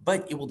Perl,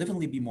 but it will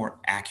definitely be more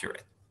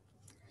accurate.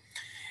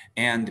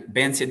 And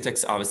banned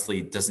syntax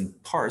obviously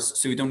doesn't parse,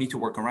 so we don't need to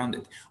work around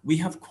it. We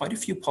have quite a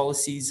few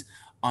policies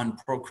on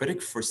Perl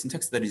Critic for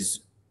syntax that is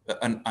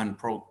on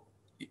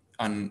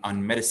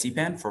Meta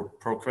CBAN for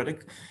Perl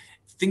Critic,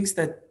 things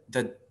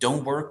that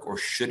don't work or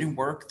shouldn't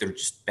work. They're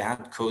just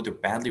bad code, they're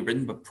badly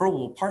written, but Perl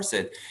will parse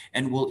it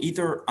and will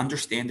either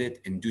understand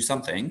it and do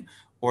something,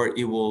 or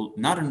it will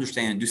not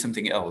understand and do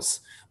something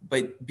else.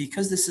 But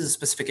because this is a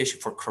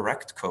specification for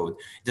correct code,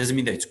 it doesn't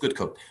mean that it's good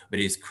code, but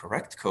it is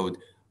correct code.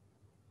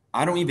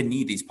 I don't even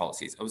need these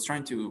policies. I was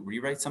trying to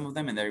rewrite some of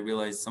them and I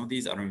realized some of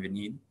these I don't even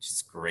need, which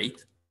is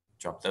great.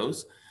 Drop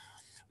those.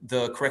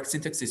 The correct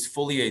syntax is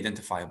fully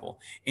identifiable.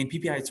 In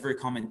PPI, it's very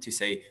common to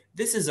say,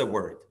 this is a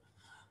word.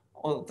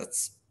 Well,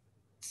 that's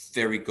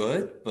very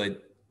good,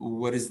 but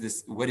what is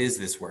this? What is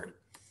this word?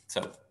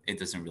 So it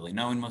doesn't really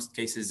know in most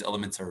cases.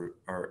 Elements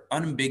are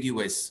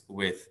unambiguous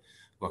with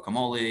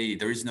Guacamole.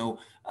 There is no,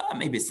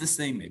 maybe it's this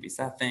thing, maybe it's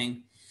that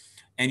thing.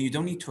 And you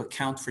don't need to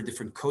account for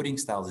different coding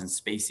styles and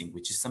spacing,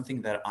 which is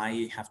something that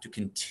I have to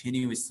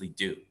continuously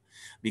do,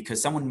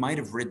 because someone might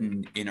have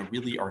written in a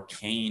really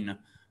arcane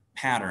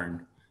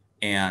pattern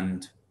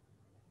and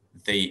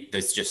they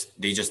just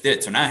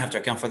did. So now I have to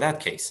account for that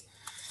case.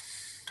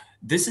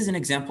 This is an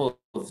example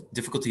of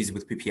difficulties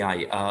with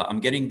PPI. I'm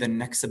getting the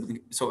next sibling.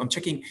 So I'm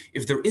checking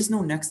if there is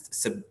no next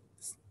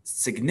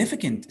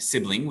significant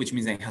sibling, which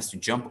means it has to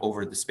jump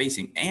over the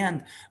spacing.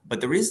 But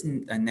there is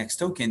a next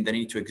token that I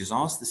need to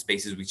exhaust the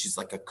spaces, which is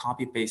like a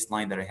copy paste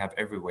line that I have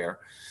everywhere.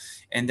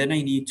 And then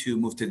I need to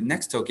move to the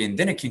next token.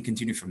 Then I can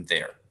continue from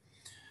there.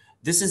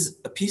 This is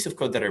a piece of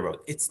code that I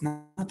wrote. It's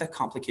not that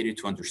complicated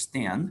to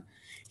understand.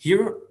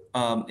 Here,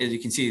 as you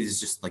can see, it's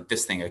just like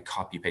this thing I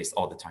copy paste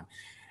all the time.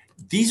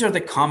 These are the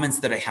comments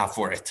that I have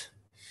for it.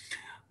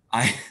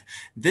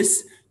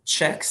 This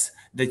checks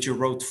that you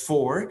wrote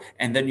for,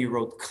 and then you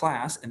wrote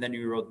class, and then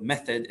you wrote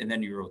method, and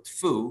then you wrote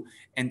foo,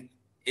 and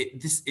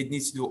it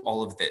needs to do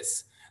all of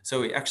this.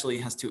 So it actually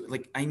has to,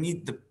 like, I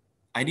need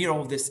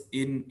all of this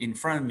in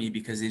front of me,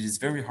 because it is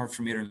very hard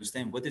for me to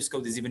understand what this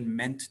code is even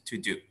meant to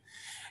do.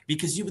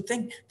 Because you would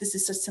think this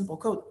is such simple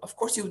code. Of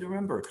course you would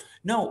remember.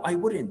 No, I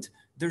wouldn't.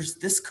 There's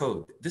this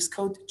code. This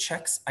code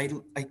checks, I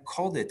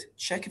called it,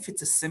 check if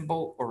it's a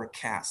symbol or a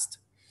cast,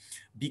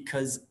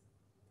 because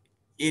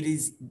it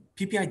is,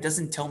 PPI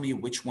doesn't tell me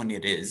which one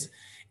it is.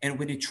 And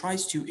when it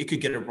tries to, it could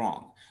get it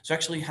wrong. So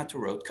actually I had to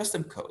write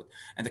custom code.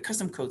 And the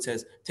custom code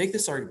says, take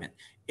this argument.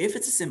 If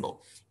it's a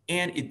symbol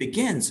and it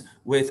begins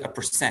with a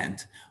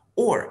 %,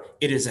 or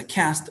it is a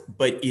cast,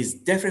 but is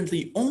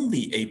definitely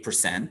only a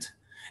 %,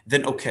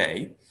 then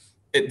okay.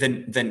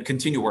 Then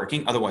continue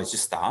working, otherwise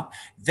just stop.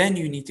 Then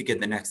you need to get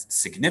the next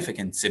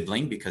significant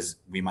sibling, because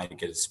we might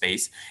get a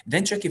space.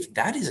 Then check if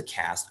that is a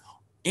cast,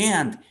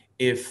 and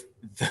if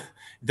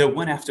the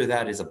one after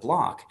that is a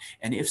block.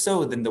 And if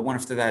so, then the one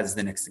after that is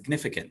the next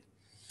significant.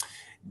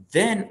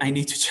 Then I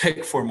need to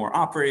check for more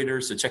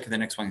operators. So check if the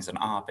next one is an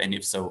op, and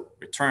if so,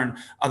 return.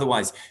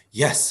 Otherwise,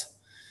 yes.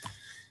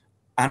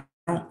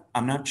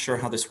 I'm not sure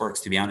how this works,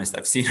 to be honest.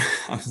 I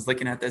was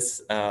looking at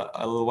this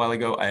a little while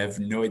ago. I have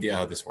no idea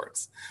how this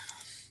works.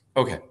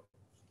 Okay,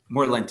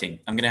 more linting.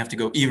 I'm gonna have to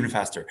go even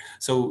faster.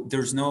 So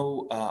there's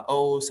no,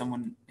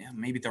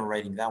 maybe they're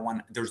writing that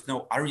one. There's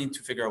no, I need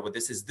to figure out what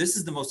this is. This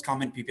is the most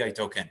common PPI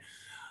token.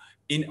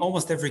 In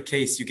almost every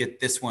case, you get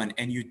this one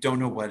and you don't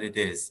know what it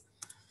is.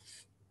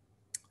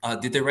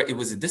 Did they write,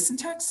 was it this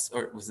syntax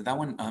or was it that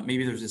one?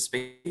 Maybe there's a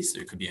space,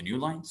 or it could be a new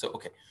line. So,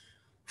 okay,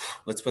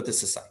 let's put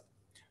this aside.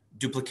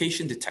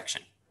 Duplication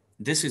detection.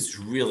 This is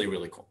really,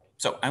 really cool.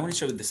 So I want to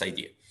show you this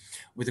idea.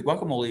 With the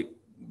Guacamole,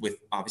 with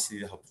obviously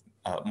the help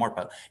of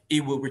Marpa,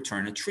 it will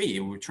return a tree. It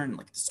will return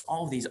like this,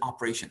 all of these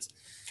operations.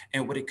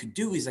 And what it could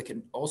do is I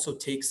can also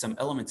take some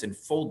elements and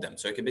fold them.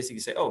 So I can basically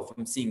say, oh, if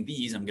I'm seeing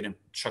these, I'm going to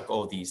chuck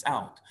all these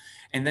out.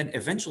 And then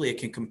eventually I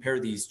can compare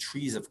these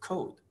trees of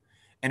code.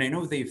 And I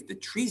know that if the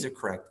trees are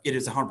correct, it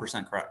is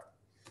 100% correct.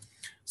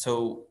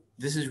 So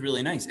this is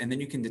really nice. And then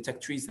you can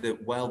detect trees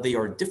that while they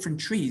are different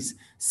trees,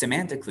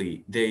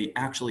 semantically, they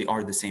actually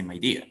are the same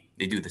idea.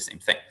 They do the same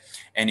thing.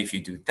 And if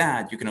you do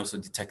that, you can also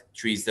detect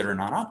trees that are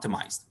not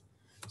optimized.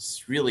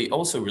 It's really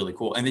also really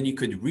cool. And then you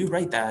could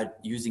rewrite that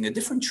using a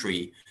different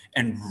tree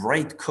and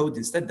write code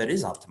instead that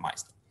is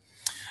optimized.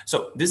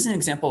 So this is an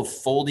example of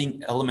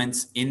folding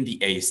elements in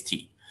the AST.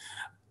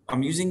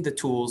 I'm using the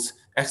tools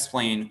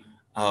explain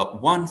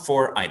 1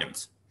 for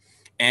items.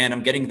 And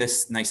I'm getting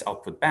this nice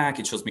output back.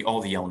 It shows me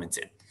all the elements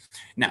in.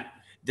 Now,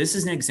 this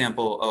is an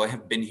example. Oh, I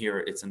have been here.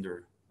 It's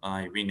under,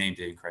 I renamed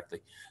it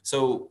incorrectly.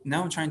 So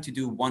now I'm trying to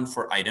do 1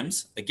 for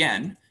items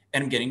again,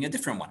 and I'm getting a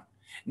different one.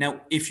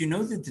 Now, if you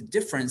know that the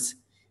difference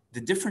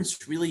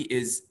really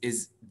is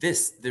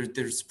this.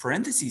 There's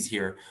parentheses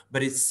here,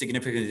 but it's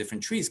significantly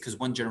different trees because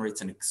one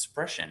generates an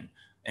expression,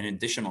 an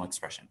additional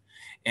expression.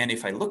 And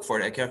if I look for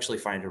it, I can actually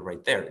find it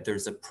right there.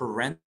 There's a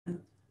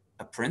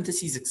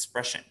parentheses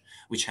expression,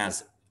 which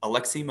has a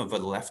lexeme of a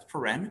left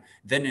paren,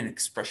 then an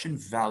expression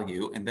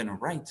value, and then a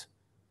right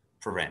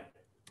paren.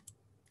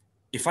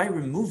 If I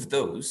remove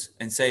those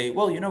and say,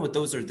 well, you know what,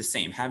 those are the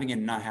same. Having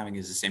and not having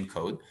is the same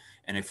code.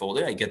 And I fold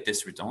it, I get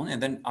this return.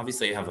 And then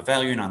obviously I have a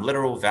value,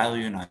 non-literal,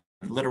 value,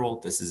 non-literal.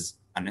 This is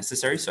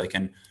unnecessary, so I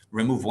can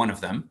remove one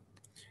of them.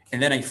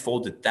 And then I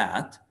folded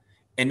that.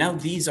 And now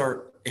these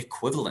are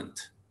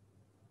equivalent,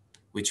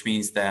 which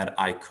means that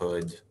I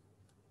could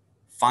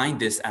find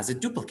this as a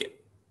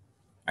duplicate,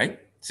 right?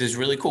 This is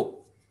really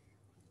cool.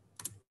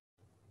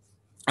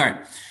 All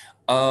right,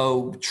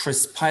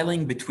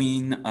 trispiling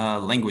between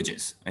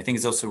languages. I think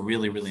is also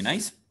really, really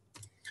nice.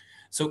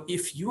 So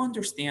if you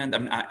understand,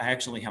 I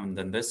actually haven't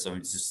done this, so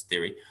it's just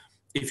theory.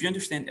 If you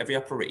understand every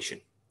operation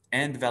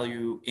and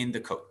value in the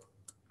code,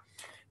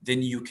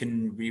 then you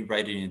can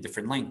rewrite it in a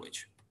different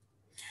language.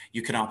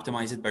 You can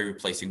optimize it by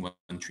replacing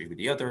one tree with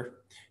the other.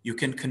 You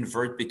can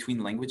convert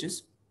between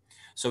languages.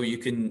 So you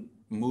can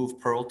move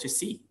Perl to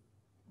C,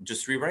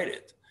 just rewrite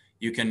it.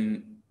 You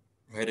can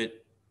write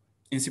it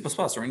in C++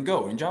 or in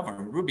Go, or in Java,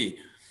 or in Ruby,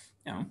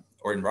 you know,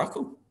 or in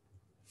Raku.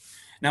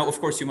 Now, of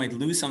course, you might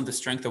lose some of the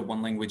strength of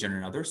one language and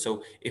another.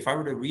 So if I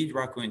were to read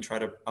Raku and try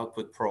to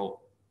output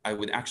Perl, I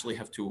would actually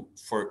have to,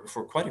 for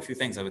quite a few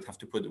things, I would have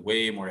to put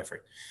way more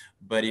effort.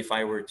 But if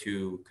I were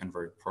to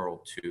convert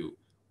Perl to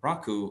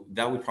Raku,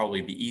 that would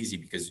probably be easy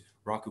because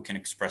Raku can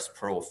express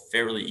Perl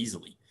fairly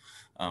easily.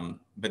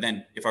 But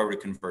then if I were to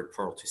convert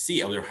Perl to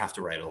C, I would have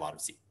to write a lot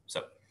of C.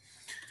 So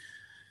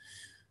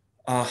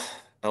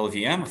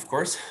LVM, of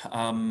course,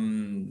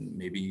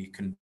 maybe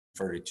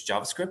convert it to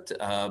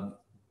JavaScript.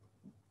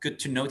 Good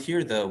to note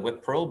here, the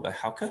Web Perl by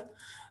Hauke.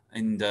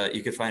 And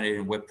you can find it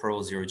in Web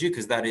Perl 0G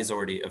because that is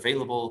already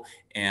available.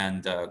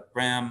 And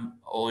Graham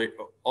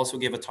also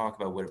gave a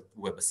talk about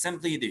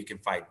WebAssembly that you can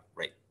find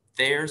right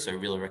there. So I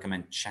really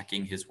recommend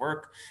checking his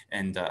work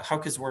and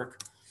Hauke's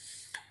work.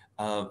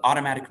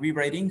 Automatic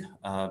rewriting,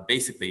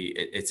 basically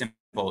it's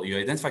simple. You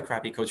identify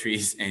crappy code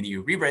trees and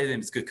you rewrite them,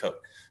 it's good code.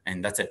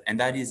 And that's it. And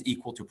that is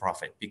equal to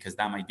profit because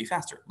that might be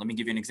faster. Let me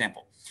give you an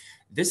example.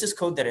 This is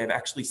code that I've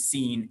actually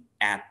seen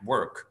at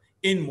work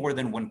in more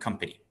than one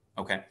company,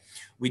 okay?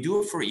 We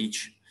do it for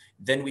each.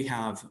 Then we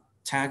have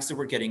tags that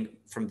we're getting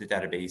from the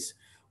database.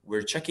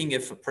 We're checking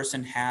if a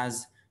person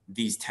has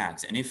these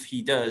tags. And if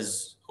he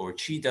does or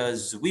she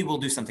does, we will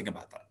do something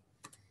about that.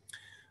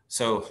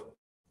 So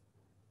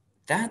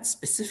that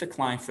specific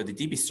line for the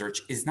DB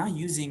search is not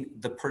using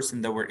the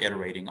person that we're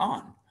iterating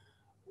on.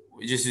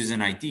 We just use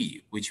an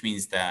ID, which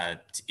means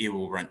that it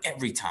will run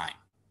every time.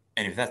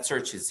 And if that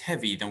search is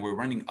heavy, then we're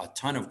running a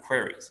ton of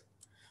queries.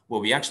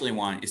 What we actually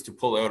want is to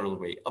pull it all the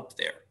way up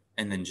there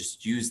and then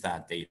just use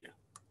that data.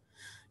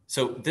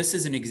 So this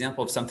is an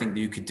example of something that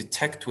you could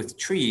detect with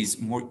trees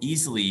more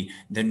easily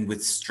than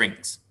with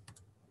strings.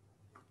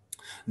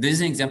 This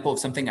is an example of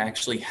something I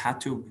actually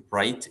had to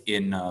write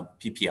in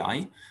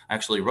PPI. I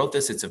actually wrote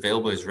this. It's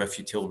available as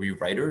refutil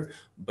rewriter,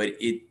 but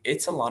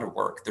it's a lot of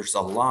work. There's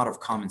a lot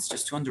of comments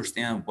just to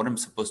understand what I'm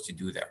supposed to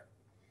do there.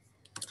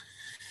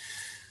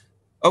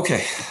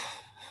 Okay,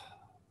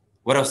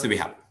 what else do we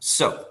have?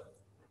 So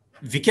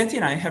Vikenty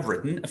and I have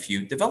written a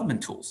few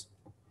development tools.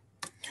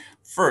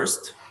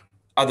 First,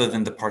 other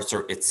than the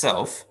parser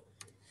itself,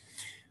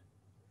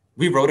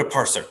 we wrote a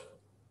parser.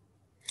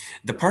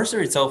 The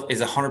parser itself is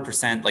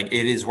 100%, like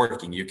it is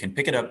working. You can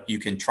pick it up, you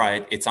can try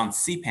it. It's on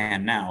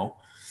CPAN now.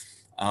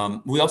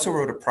 We also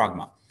wrote a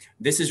pragma.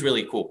 This is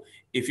really cool.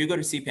 If you go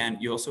to CPAN,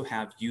 you also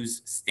have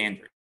use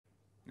standard.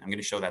 I'm going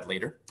to show that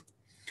later.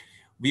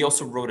 We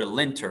also wrote a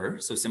linter,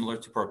 so similar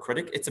to Perl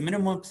Critic. It's a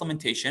minimal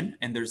implementation,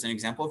 and there's an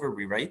example of a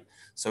rewrite.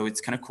 So it's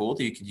kind of cool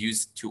that you could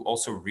use to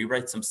also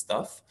rewrite some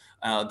stuff.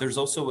 There's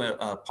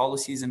also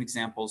policies and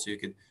examples, so you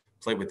could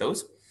play with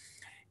those.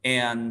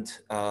 And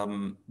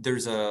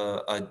there's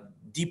a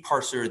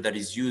deparser that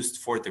is used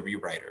for the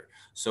rewriter.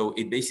 So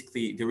it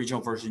basically, the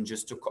original version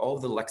just took all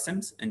the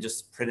lexemes and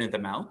just printed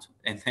them out,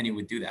 and then it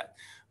would do that.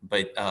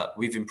 But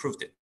we've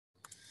improved it.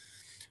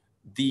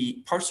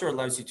 The parser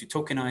allows you to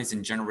tokenize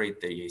and generate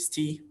the AST.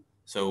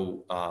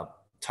 So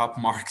top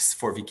marks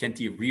for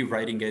Vikenty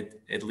rewriting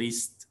it at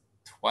least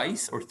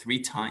twice or 3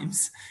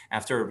 times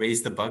after I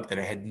raised the bug that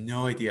I had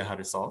no idea how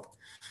to solve.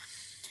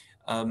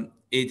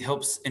 it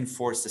helps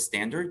enforce the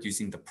standard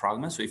using the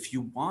pragma. So if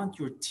you want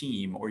your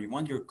team or you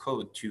want your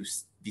code to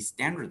be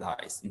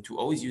standardized and to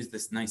always use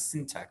this nice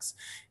syntax,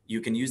 you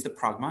can use the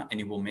pragma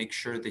and it will make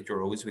sure that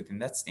you're always within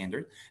that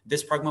standard.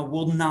 This pragma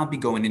will not be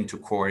going into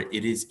core.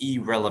 It is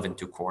irrelevant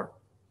to core.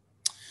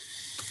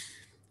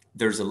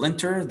 There's a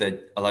linter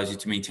that allows you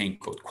to maintain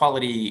code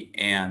quality,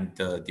 and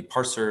the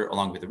parser,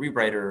 along with the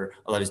rewriter,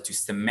 allows you to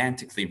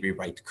semantically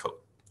rewrite code.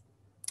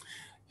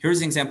 Here's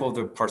an example of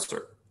the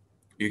parser.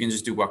 You can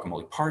just do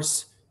guacamole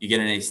parse. You get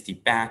an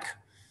AST back.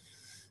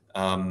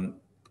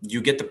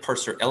 You get the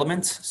parser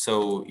elements.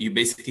 So you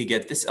basically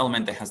get this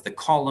element that has the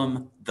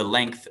column, the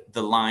length,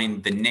 the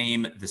line, the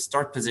name, the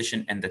start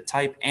position, and the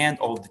type, and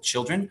all of the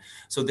children.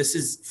 So this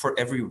is for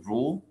every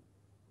rule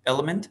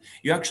element.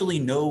 You actually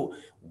know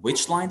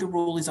which line the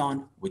rule is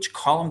on, which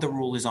column the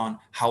rule is on,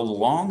 how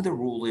long the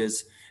rule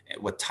is,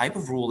 what type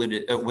of rule it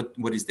is,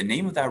 what is the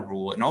name of that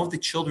rule, and all of the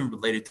children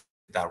related to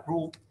that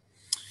rule.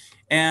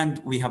 And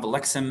we have a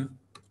lexem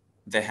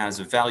that has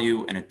a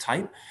value and a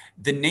type.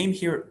 The name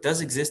here does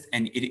exist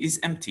and it is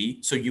empty.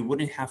 So you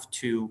wouldn't have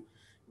to,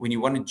 when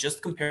you want to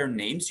just compare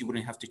names, you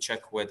wouldn't have to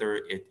check whether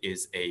it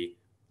is a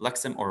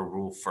lexem or a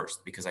rule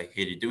first, because I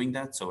hated doing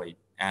that. So I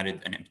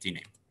added an empty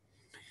name.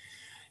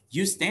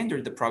 Use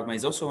standard, the pragma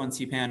is also on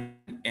CPAN.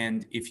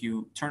 And if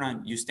you turn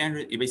on use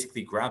standard, it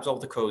basically grabs all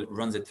the code,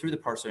 runs it through the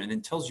parser, and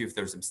then tells you if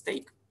there's a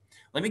mistake.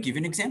 Let me give you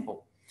an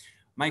example.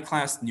 My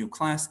class, new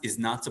class, is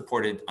not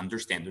supported under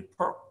standard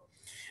Perl.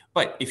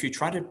 But if you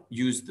try to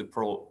use the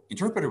Perl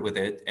interpreter with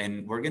it,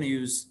 and we're going to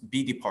use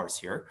bdparse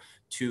here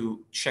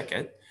to check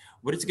it,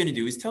 what it's going to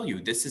do is tell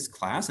you this is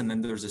class, and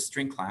then there's a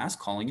string class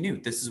calling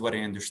new. This is what I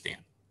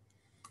understand.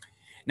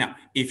 Now,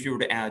 if you were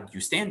to add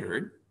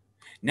useStandard,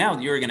 now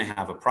you're going to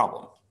have a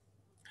problem,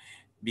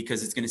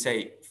 because it's going to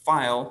say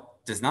file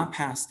does not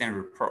pass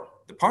standard Perl.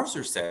 The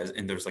parser says,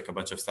 and there's like a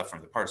bunch of stuff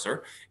from the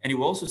parser, and it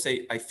will also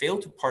say, I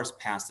failed to parse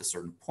past a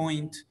certain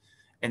point,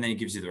 and then it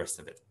gives you the rest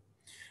of it.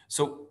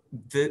 So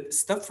the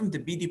stuff from the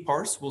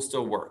bdparse will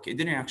still work. It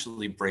didn't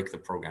actually break the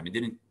program. It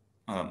didn't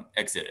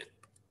exit it.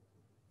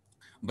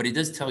 But it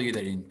does tell you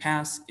that it didn't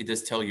pass. It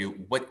does tell you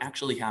what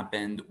actually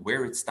happened,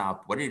 where it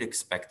stopped, what it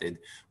expected,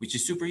 which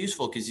is super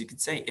useful, because you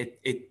could say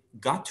it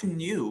got to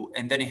new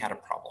and then it had a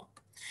problem.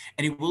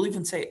 And it will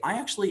even say, I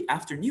actually,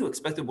 after new,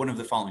 expected one of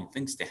the following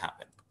things to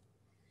happen.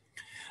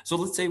 So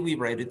let's say we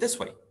write it this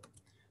way.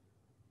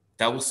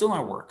 That will still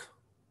not work.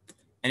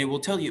 And it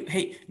will tell you,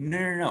 hey,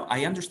 no,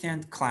 I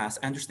understand class,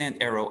 I understand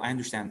arrow, I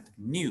understand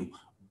new,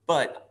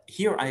 but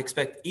here I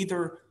expect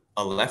either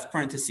a left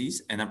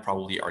parentheses and then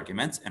probably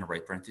arguments and a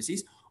right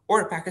parentheses,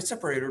 or a package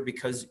separator,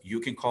 because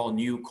you can call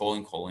new :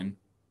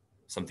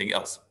 something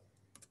else.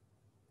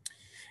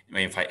 And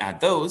if I add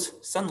those,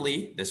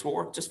 suddenly this will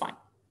work just fine.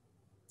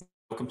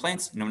 No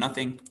complaints, no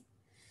nothing.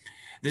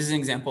 This is an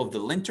example of the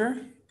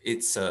linter.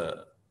 It's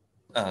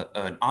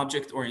an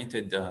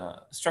object-oriented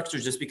structure,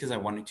 just because I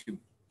wanted to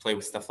play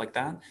with stuff like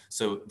that.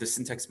 So the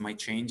syntax might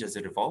change as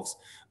it evolves,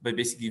 but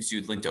basically gives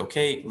you lint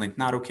okay, lint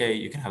not okay.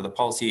 You can have the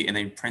policy, and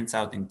then it prints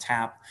out in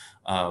tap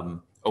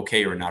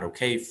okay or not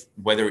okay,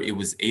 whether it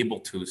was able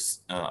to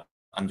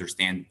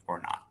understand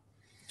or not.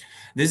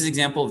 This is an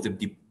example of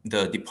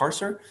the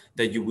deparser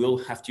that you will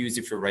have to use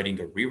if you're writing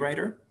a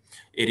rewriter.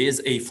 It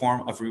is a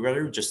form of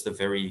rewriter, just a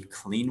very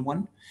clean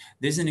one.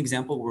 This is an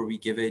example where we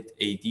give it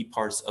a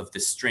deparse of the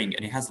string,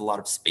 and it has a lot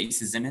of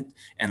spaces in it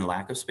and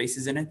lack of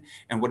spaces in it.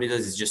 And what it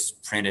does is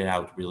just print it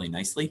out really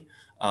nicely.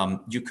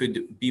 You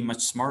could be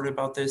much smarter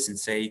about this and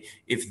say,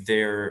 if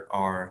there's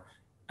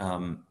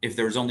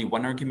only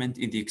one argument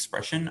in the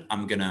expression,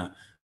 I'm gonna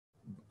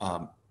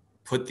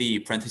put the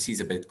parentheses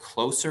a bit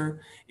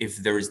closer. If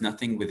there is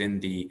nothing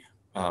within the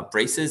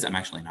braces, I'm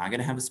actually not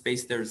going to have a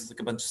space. There's like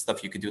a bunch of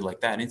stuff you could do like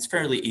that. And it's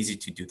fairly easy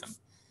to do them.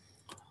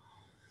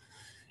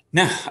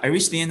 Now, I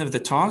reached the end of the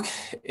talk.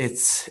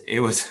 It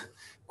was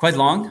quite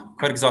long,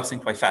 quite exhausting,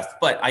 quite fast,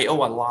 but I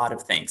owe a lot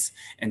of thanks.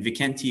 And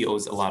Vicente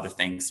owes a lot of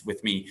thanks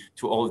with me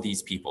to all of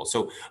these people.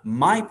 So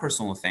my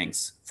personal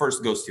thanks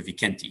first goes to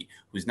Vicente,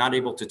 who's not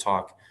able to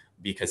talk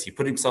because he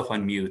put himself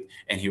on mute,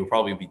 and he will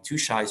probably be too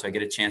shy. So I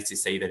get a chance to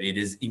say that it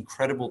is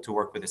incredible to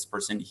work with this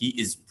person. He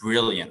is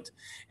brilliant.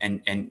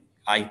 And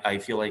I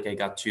feel like I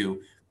got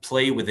to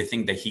play with the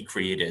thing that he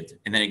created,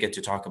 and then I get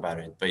to talk about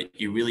it. But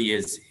it really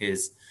is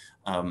his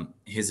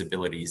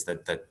abilities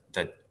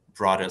that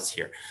brought us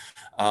here.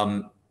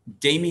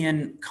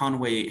 Damian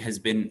Conway has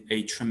been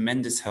a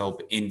tremendous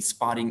help in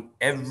spotting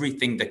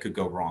everything that could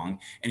go wrong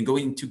and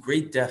going into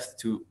great depth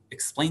to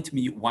explain to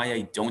me why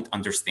I don't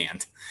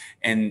understand.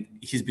 And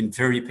he's been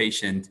very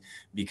patient,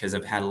 because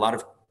I've had a lot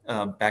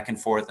of back and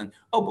forth and,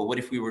 oh, but what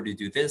if we were to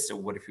do this, or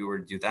what if we were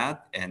to do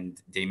that?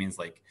 And Damian's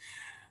like,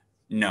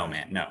 no,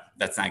 man, no,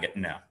 that's not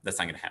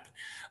gonna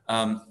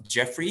happen.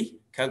 Jeffrey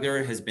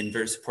Kugler has been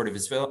very supportive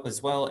as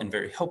well, and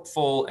very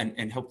helpful,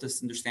 and helped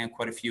us understand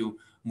quite a few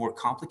more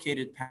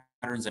complicated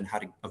patterns and how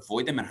to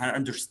avoid them and how to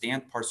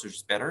understand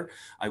parsers better.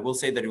 I will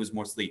say that it was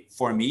mostly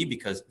for me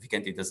because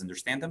Vicente doesn't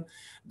understand them.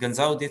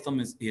 Gonzalo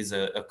Ditham is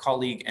a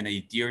colleague and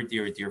a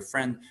dear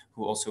friend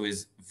who also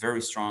is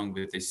very strong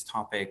with this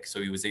topic.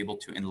 So he was able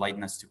to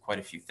enlighten us to quite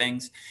a few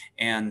things.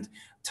 And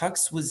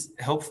Tux was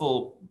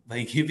helpful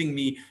by giving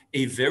me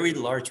a very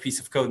large piece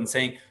of code and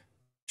saying,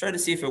 try to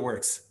see if it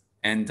works.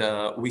 And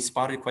we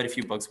spotted quite a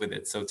few bugs with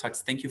it. So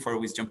Tux, thank you for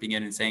always jumping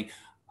in and saying,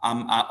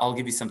 I'll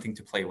give you something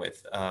to play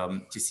with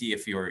to see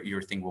if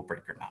your thing will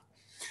break or not.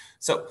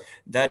 So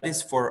that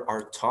is for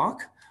our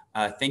talk.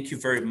 Thank you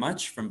very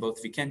much from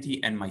both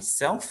Vicente and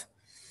myself.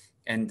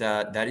 And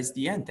that is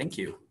the end. Thank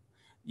you.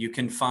 You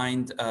can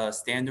find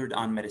Standard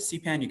on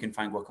MetaCPAN. You can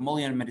find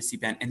Guacamole on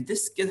MetaCPAN. And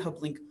this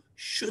GitHub link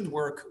should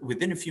work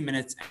within a few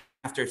minutes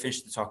after I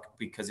finish the talk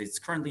because it's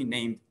currently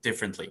named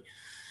differently.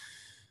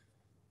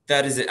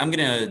 That is it. I'm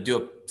going to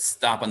do a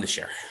stop on the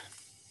share.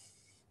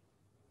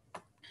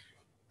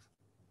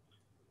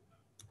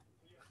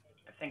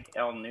 I think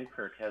L.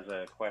 Newkirk has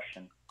a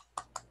question.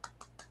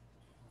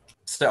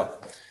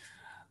 So,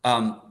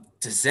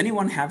 does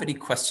anyone have any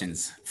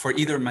questions for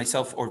either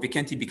myself or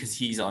Vicente because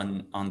he's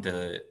on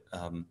the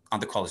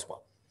call as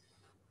well?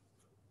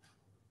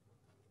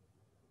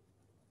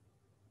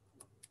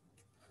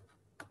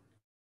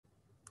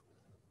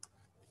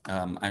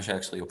 I should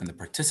actually open the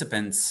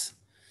participants,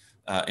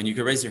 and you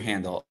can raise your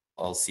hand.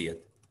 I'll see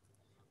it.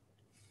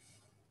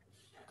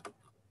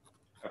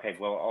 Okay,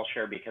 well, I'll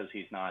share because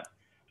he's not.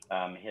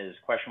 His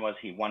question was,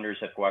 he wonders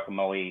if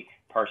Guacamole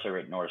parser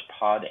ignores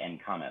pod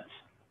and comments.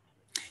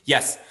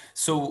 Yes.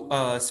 So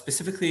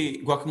specifically,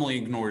 Guacamole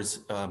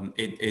ignores,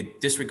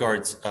 it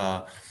disregards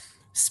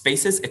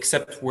spaces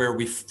except where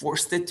we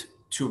forced it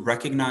to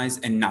recognize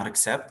and not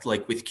accept,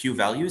 like with Q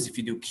values. If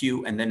you do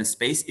Q and then a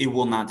space, it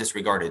will not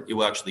disregard it. It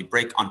will actually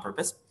break on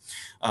purpose.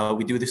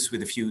 We do this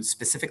with a few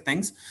specific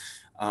things.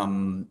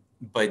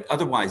 But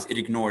otherwise, it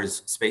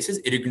ignores spaces.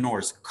 It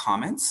ignores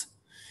comments.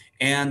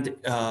 And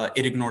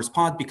it ignores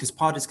pod because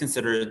pod is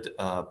considered,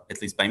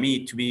 at least by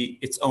me, to be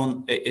its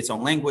own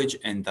language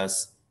and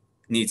thus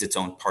needs its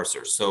own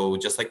parser. So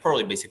just like Perl,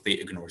 it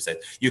basically ignores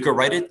it. You could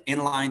write it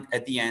inline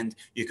at the end.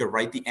 You could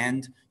write the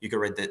end. You could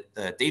write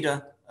the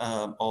data,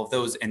 all of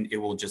those, and it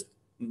will just,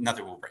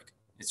 nothing will break.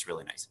 It's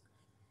really nice.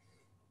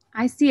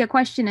 I see a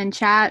question in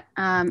chat.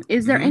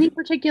 Is there any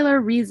particular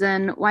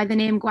reason why the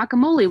name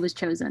guacamole was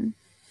chosen?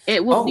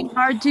 It will be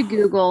hard to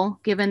Google,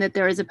 given that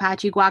there is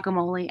Apache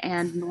guacamole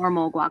and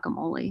normal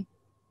guacamole.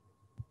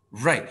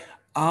 Right.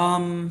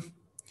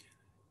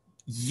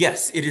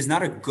 Yes, it is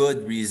not a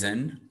good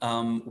reason.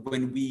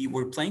 When we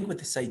were playing with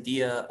this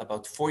idea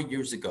about 4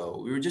 years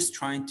ago, we were just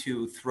trying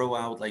to throw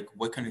out like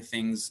what kind of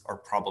things are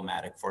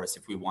problematic for us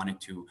if we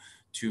wanted to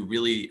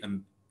really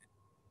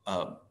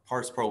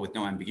parse Perl with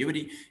no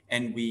ambiguity.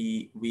 And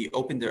I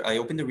opened the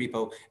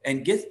repo,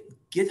 and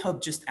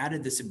GitHub just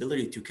added this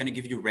ability to kind of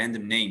give you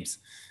random names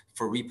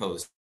for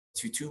repos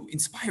to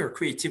inspire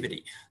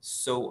creativity.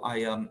 So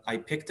I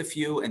picked a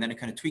few and then I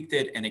kind of tweaked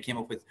it and I came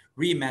up with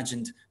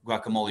reimagined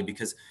guacamole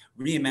because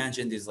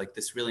reimagined is like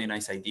this really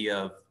nice idea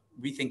of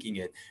rethinking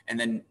it. And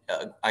then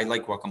I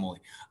like guacamole.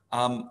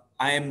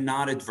 I am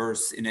not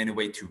adverse in any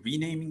way to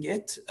renaming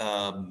it.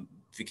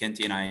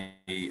 Vicente, I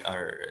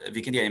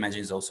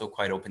imagine, is also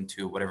quite open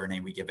to whatever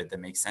name we give it that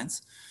makes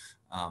sense.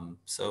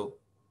 So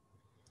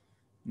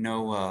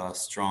no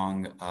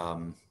strong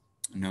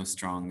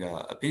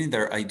opinion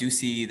there. I do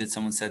see that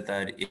someone said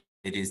that it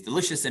is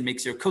delicious and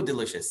makes your code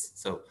delicious.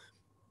 So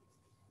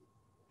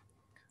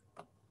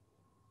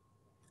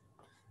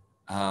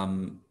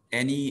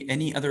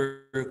any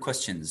other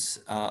questions?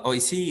 I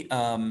see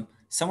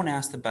someone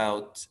asked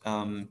about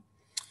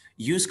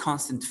use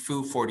constant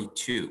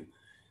foo42.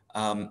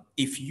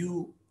 If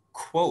you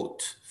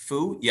quote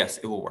foo, yes,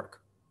 it will work.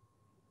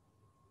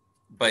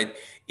 But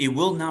it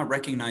will not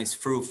recognize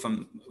foo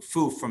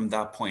from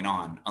that point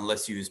on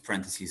unless you use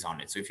parentheses on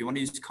it. So if you want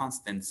to use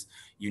constants,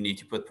 you need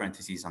to put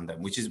parentheses on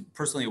them, which is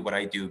personally what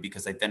I do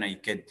because then I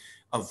could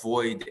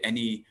avoid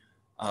any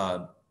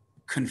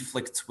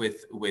conflicts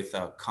with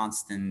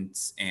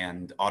constants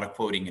and auto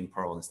quoting in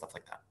Perl and stuff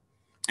like that,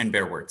 and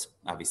bare words,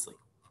 obviously.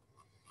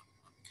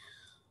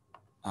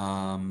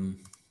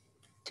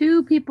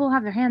 Two people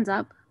have their hands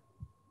up.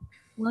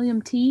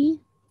 William T.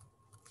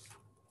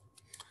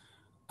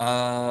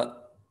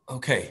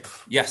 Okay.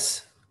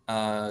 Yes.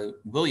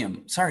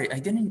 William. Sorry, I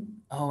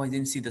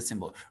didn't see the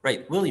symbol.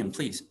 Right. William,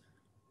 please.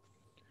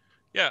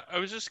 Yeah, I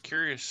was just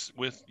curious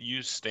with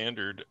use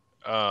standard.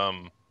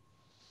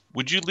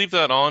 Would you leave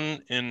that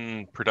on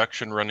in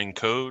production running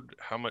code?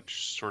 How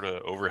much sort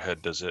of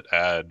overhead does it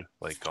add,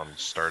 like on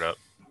startup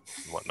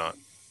and whatnot?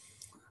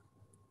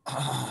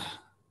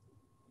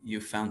 You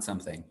found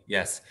something.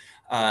 Yes.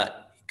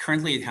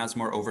 Currently, it has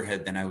more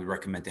overhead than I would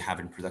recommend to have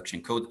in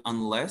production code,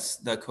 unless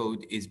the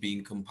code is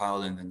being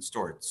compiled and then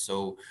stored.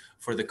 So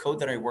for the code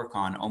that I work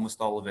on, almost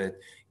all of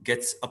it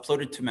gets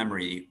uploaded to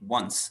memory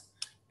once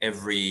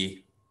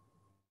every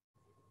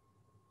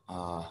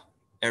a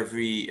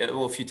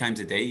few times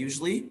a day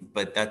usually,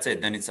 but that's it.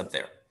 Then it's up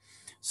there.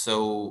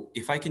 So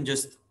if I can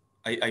just,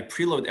 I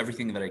preload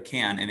everything that I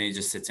can, and it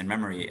just sits in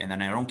memory, and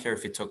then I don't care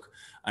if it took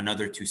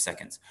another 2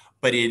 seconds.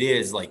 But it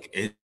is like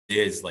it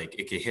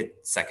could hit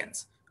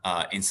seconds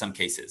in some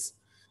cases.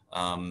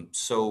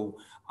 So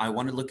I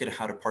want to look at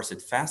how to parse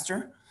it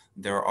faster.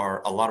 There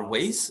are a lot of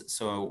ways,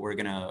 so we're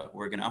gonna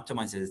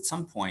optimize it at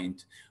some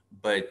point.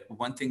 But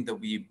one thing that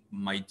we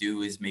might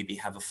do is maybe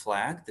have a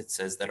flag that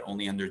says that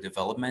only under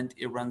development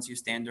it runs you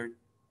standard.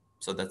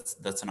 So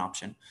that's an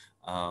option.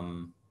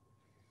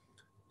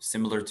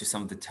 Similar to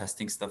some of the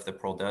testing stuff that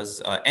Perl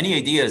does. Any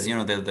ideas? You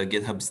know, the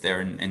GitHub's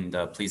there, and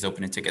please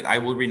open a ticket. I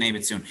will rename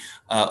it soon.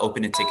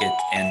 Open a ticket,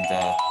 and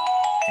I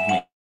think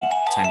my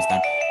time is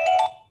done.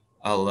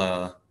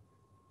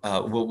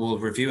 We'll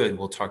review it.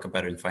 We'll talk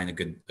about it and find a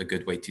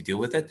good way to deal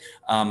with it.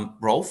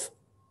 Rolf,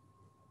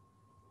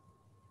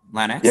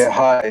 Lanx. Yeah,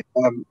 hi.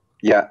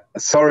 Yeah,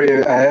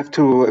 sorry, I have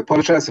to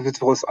apologize if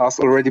it was asked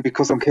already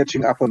because I'm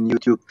catching up on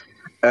YouTube.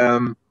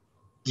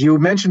 You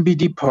mentioned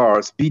BD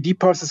parse. BD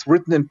parse is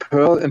written in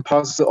Perl and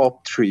parses the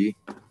opt tree.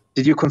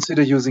 Did you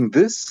consider using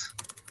this?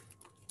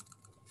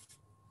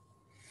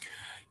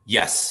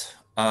 Yes.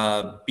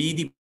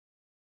 BD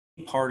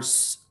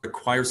parse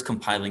requires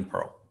compiling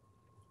Perl,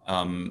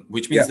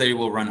 which means that it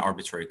will run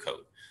arbitrary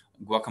code.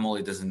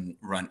 Guacamole doesn't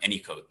run any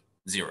code,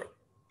 0.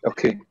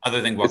 Okay.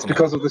 Other than Guacamole. It's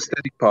because of the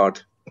static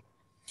part.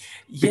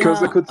 Yeah,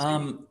 because I could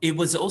it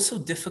was also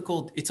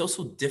difficult. It's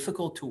also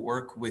difficult to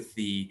work with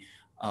the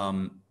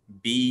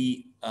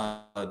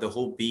the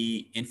whole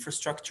B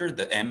infrastructure,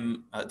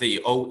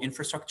 the O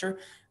infrastructure.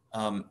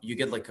 You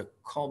get like a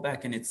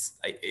callback, and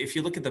if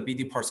you look at the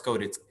BD parse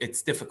code,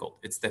 it's difficult.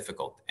 It's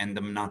difficult, and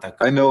I'm not that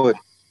good. I know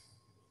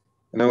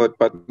it,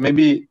 but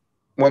maybe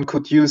one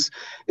could use,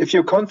 if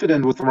you're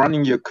confident with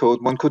running your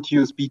code, one could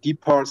use BD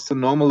parse to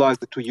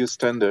normalize it to your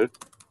standard,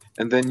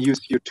 and then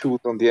use your tools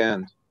on the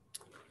end.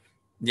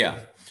 Yeah.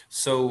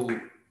 So.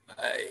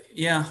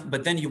 Yeah,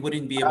 but then you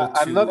wouldn't be able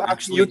I'm not to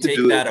asking you actually to take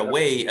do that it.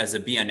 away as a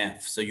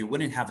BNF. So you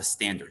wouldn't have a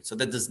standard. So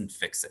that doesn't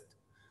fix it.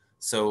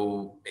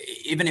 So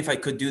even if I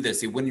could do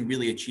this, it wouldn't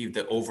really achieve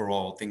the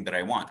overall thing that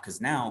I want.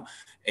 Because now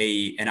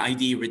an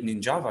IDE written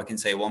in Java can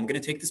say, well, I'm going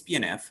to take this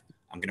BNF,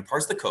 I'm going to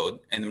parse the code,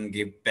 and I'm going to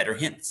give better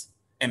hints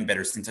and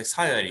better syntax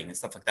highlighting and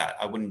stuff like that.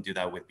 I wouldn't do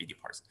that with BD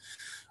parse.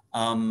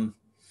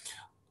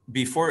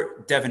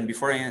 Devin,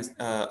 before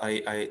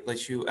I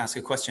let you ask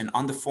a question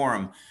on the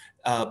forum,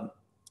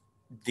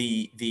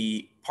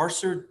 the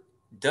parser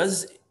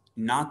does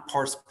not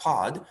parse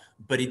pod,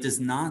 but it does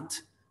not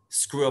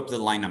screw up the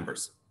line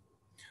numbers.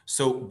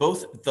 So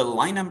both the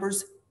line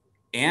numbers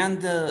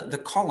and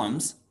the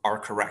columns are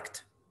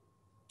correct,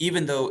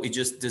 even though it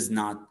just does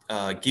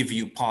not give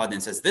you pod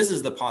and says, this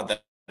is the pod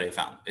that I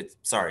found.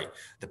 Sorry,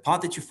 the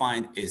pod that you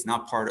find is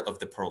not part of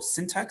the Perl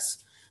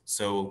syntax,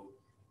 so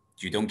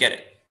you don't get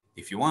it.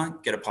 If you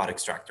want, get a pod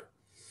extractor.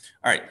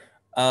 All right,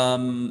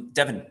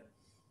 Devin.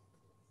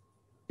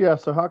 Yeah,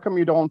 so how come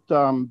you don't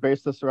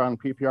base this around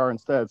PPR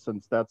instead,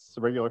 since that's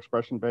regular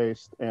expression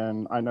based,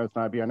 and I know it's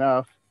not a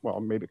BNF,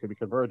 well, maybe it could be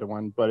converted to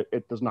one, but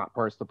it does not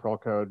parse the Perl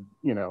code.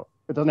 You know,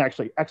 it doesn't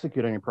actually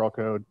execute any Perl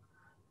code.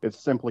 It's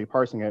simply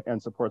parsing it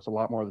and supports a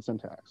lot more of the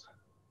syntax.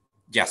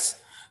 Yes,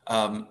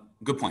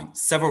 good point.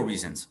 Several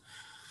reasons.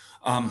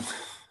 And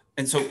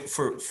so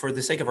for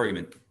the sake of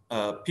argument,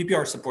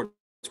 PPR supports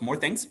more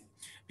things.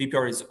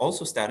 PPR is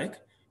also static.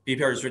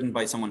 PPR is written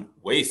by someone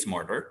way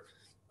smarter.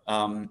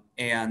 And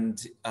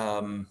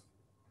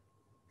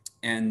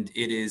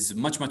it is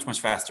much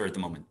faster at the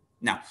moment.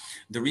 Now,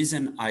 the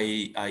reason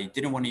I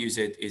didn't want to use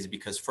it is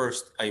because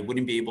first, I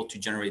wouldn't be able to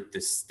generate the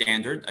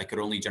standard. I could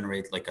only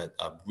generate like a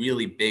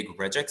really big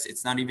regex.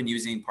 It's not even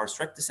using parse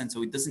rectisend,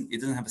 so it doesn't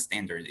have a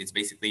standard. It's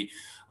basically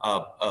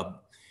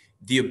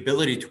the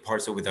ability to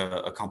parse it with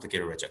a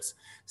complicated regex.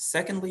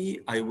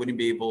 Secondly, I wouldn't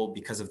be able,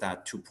 because of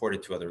that, to port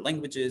it to other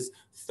languages.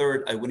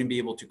 Third, I wouldn't be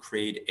able to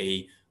create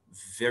a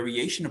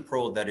variation of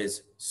Perl that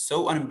is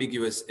so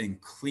unambiguous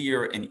and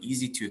clear and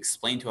easy to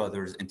explain to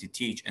others and to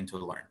teach and to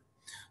learn.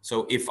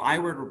 So if I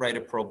were to write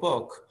a Perl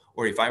book,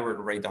 or if I were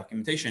to write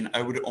documentation,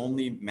 I would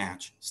only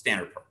match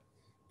standard Perl,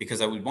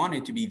 because I would want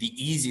it to be the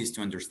easiest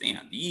to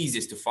understand, the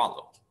easiest to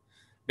follow.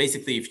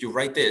 Basically, if you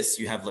write this,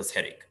 you have less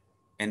headache.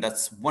 And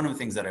that's one of the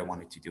things that I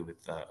wanted to do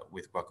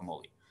with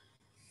Guacamole.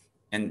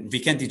 And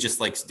Vikendi just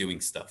likes doing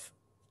stuff,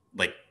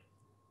 like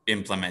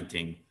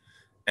implementing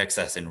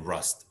XS in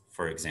Rust,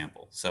 for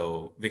example.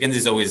 So Vikendi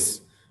is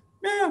always,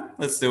 yeah,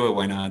 let's do it.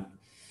 Why not?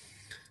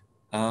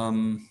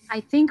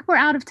 I think we're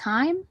out of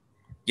time.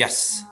 Yes.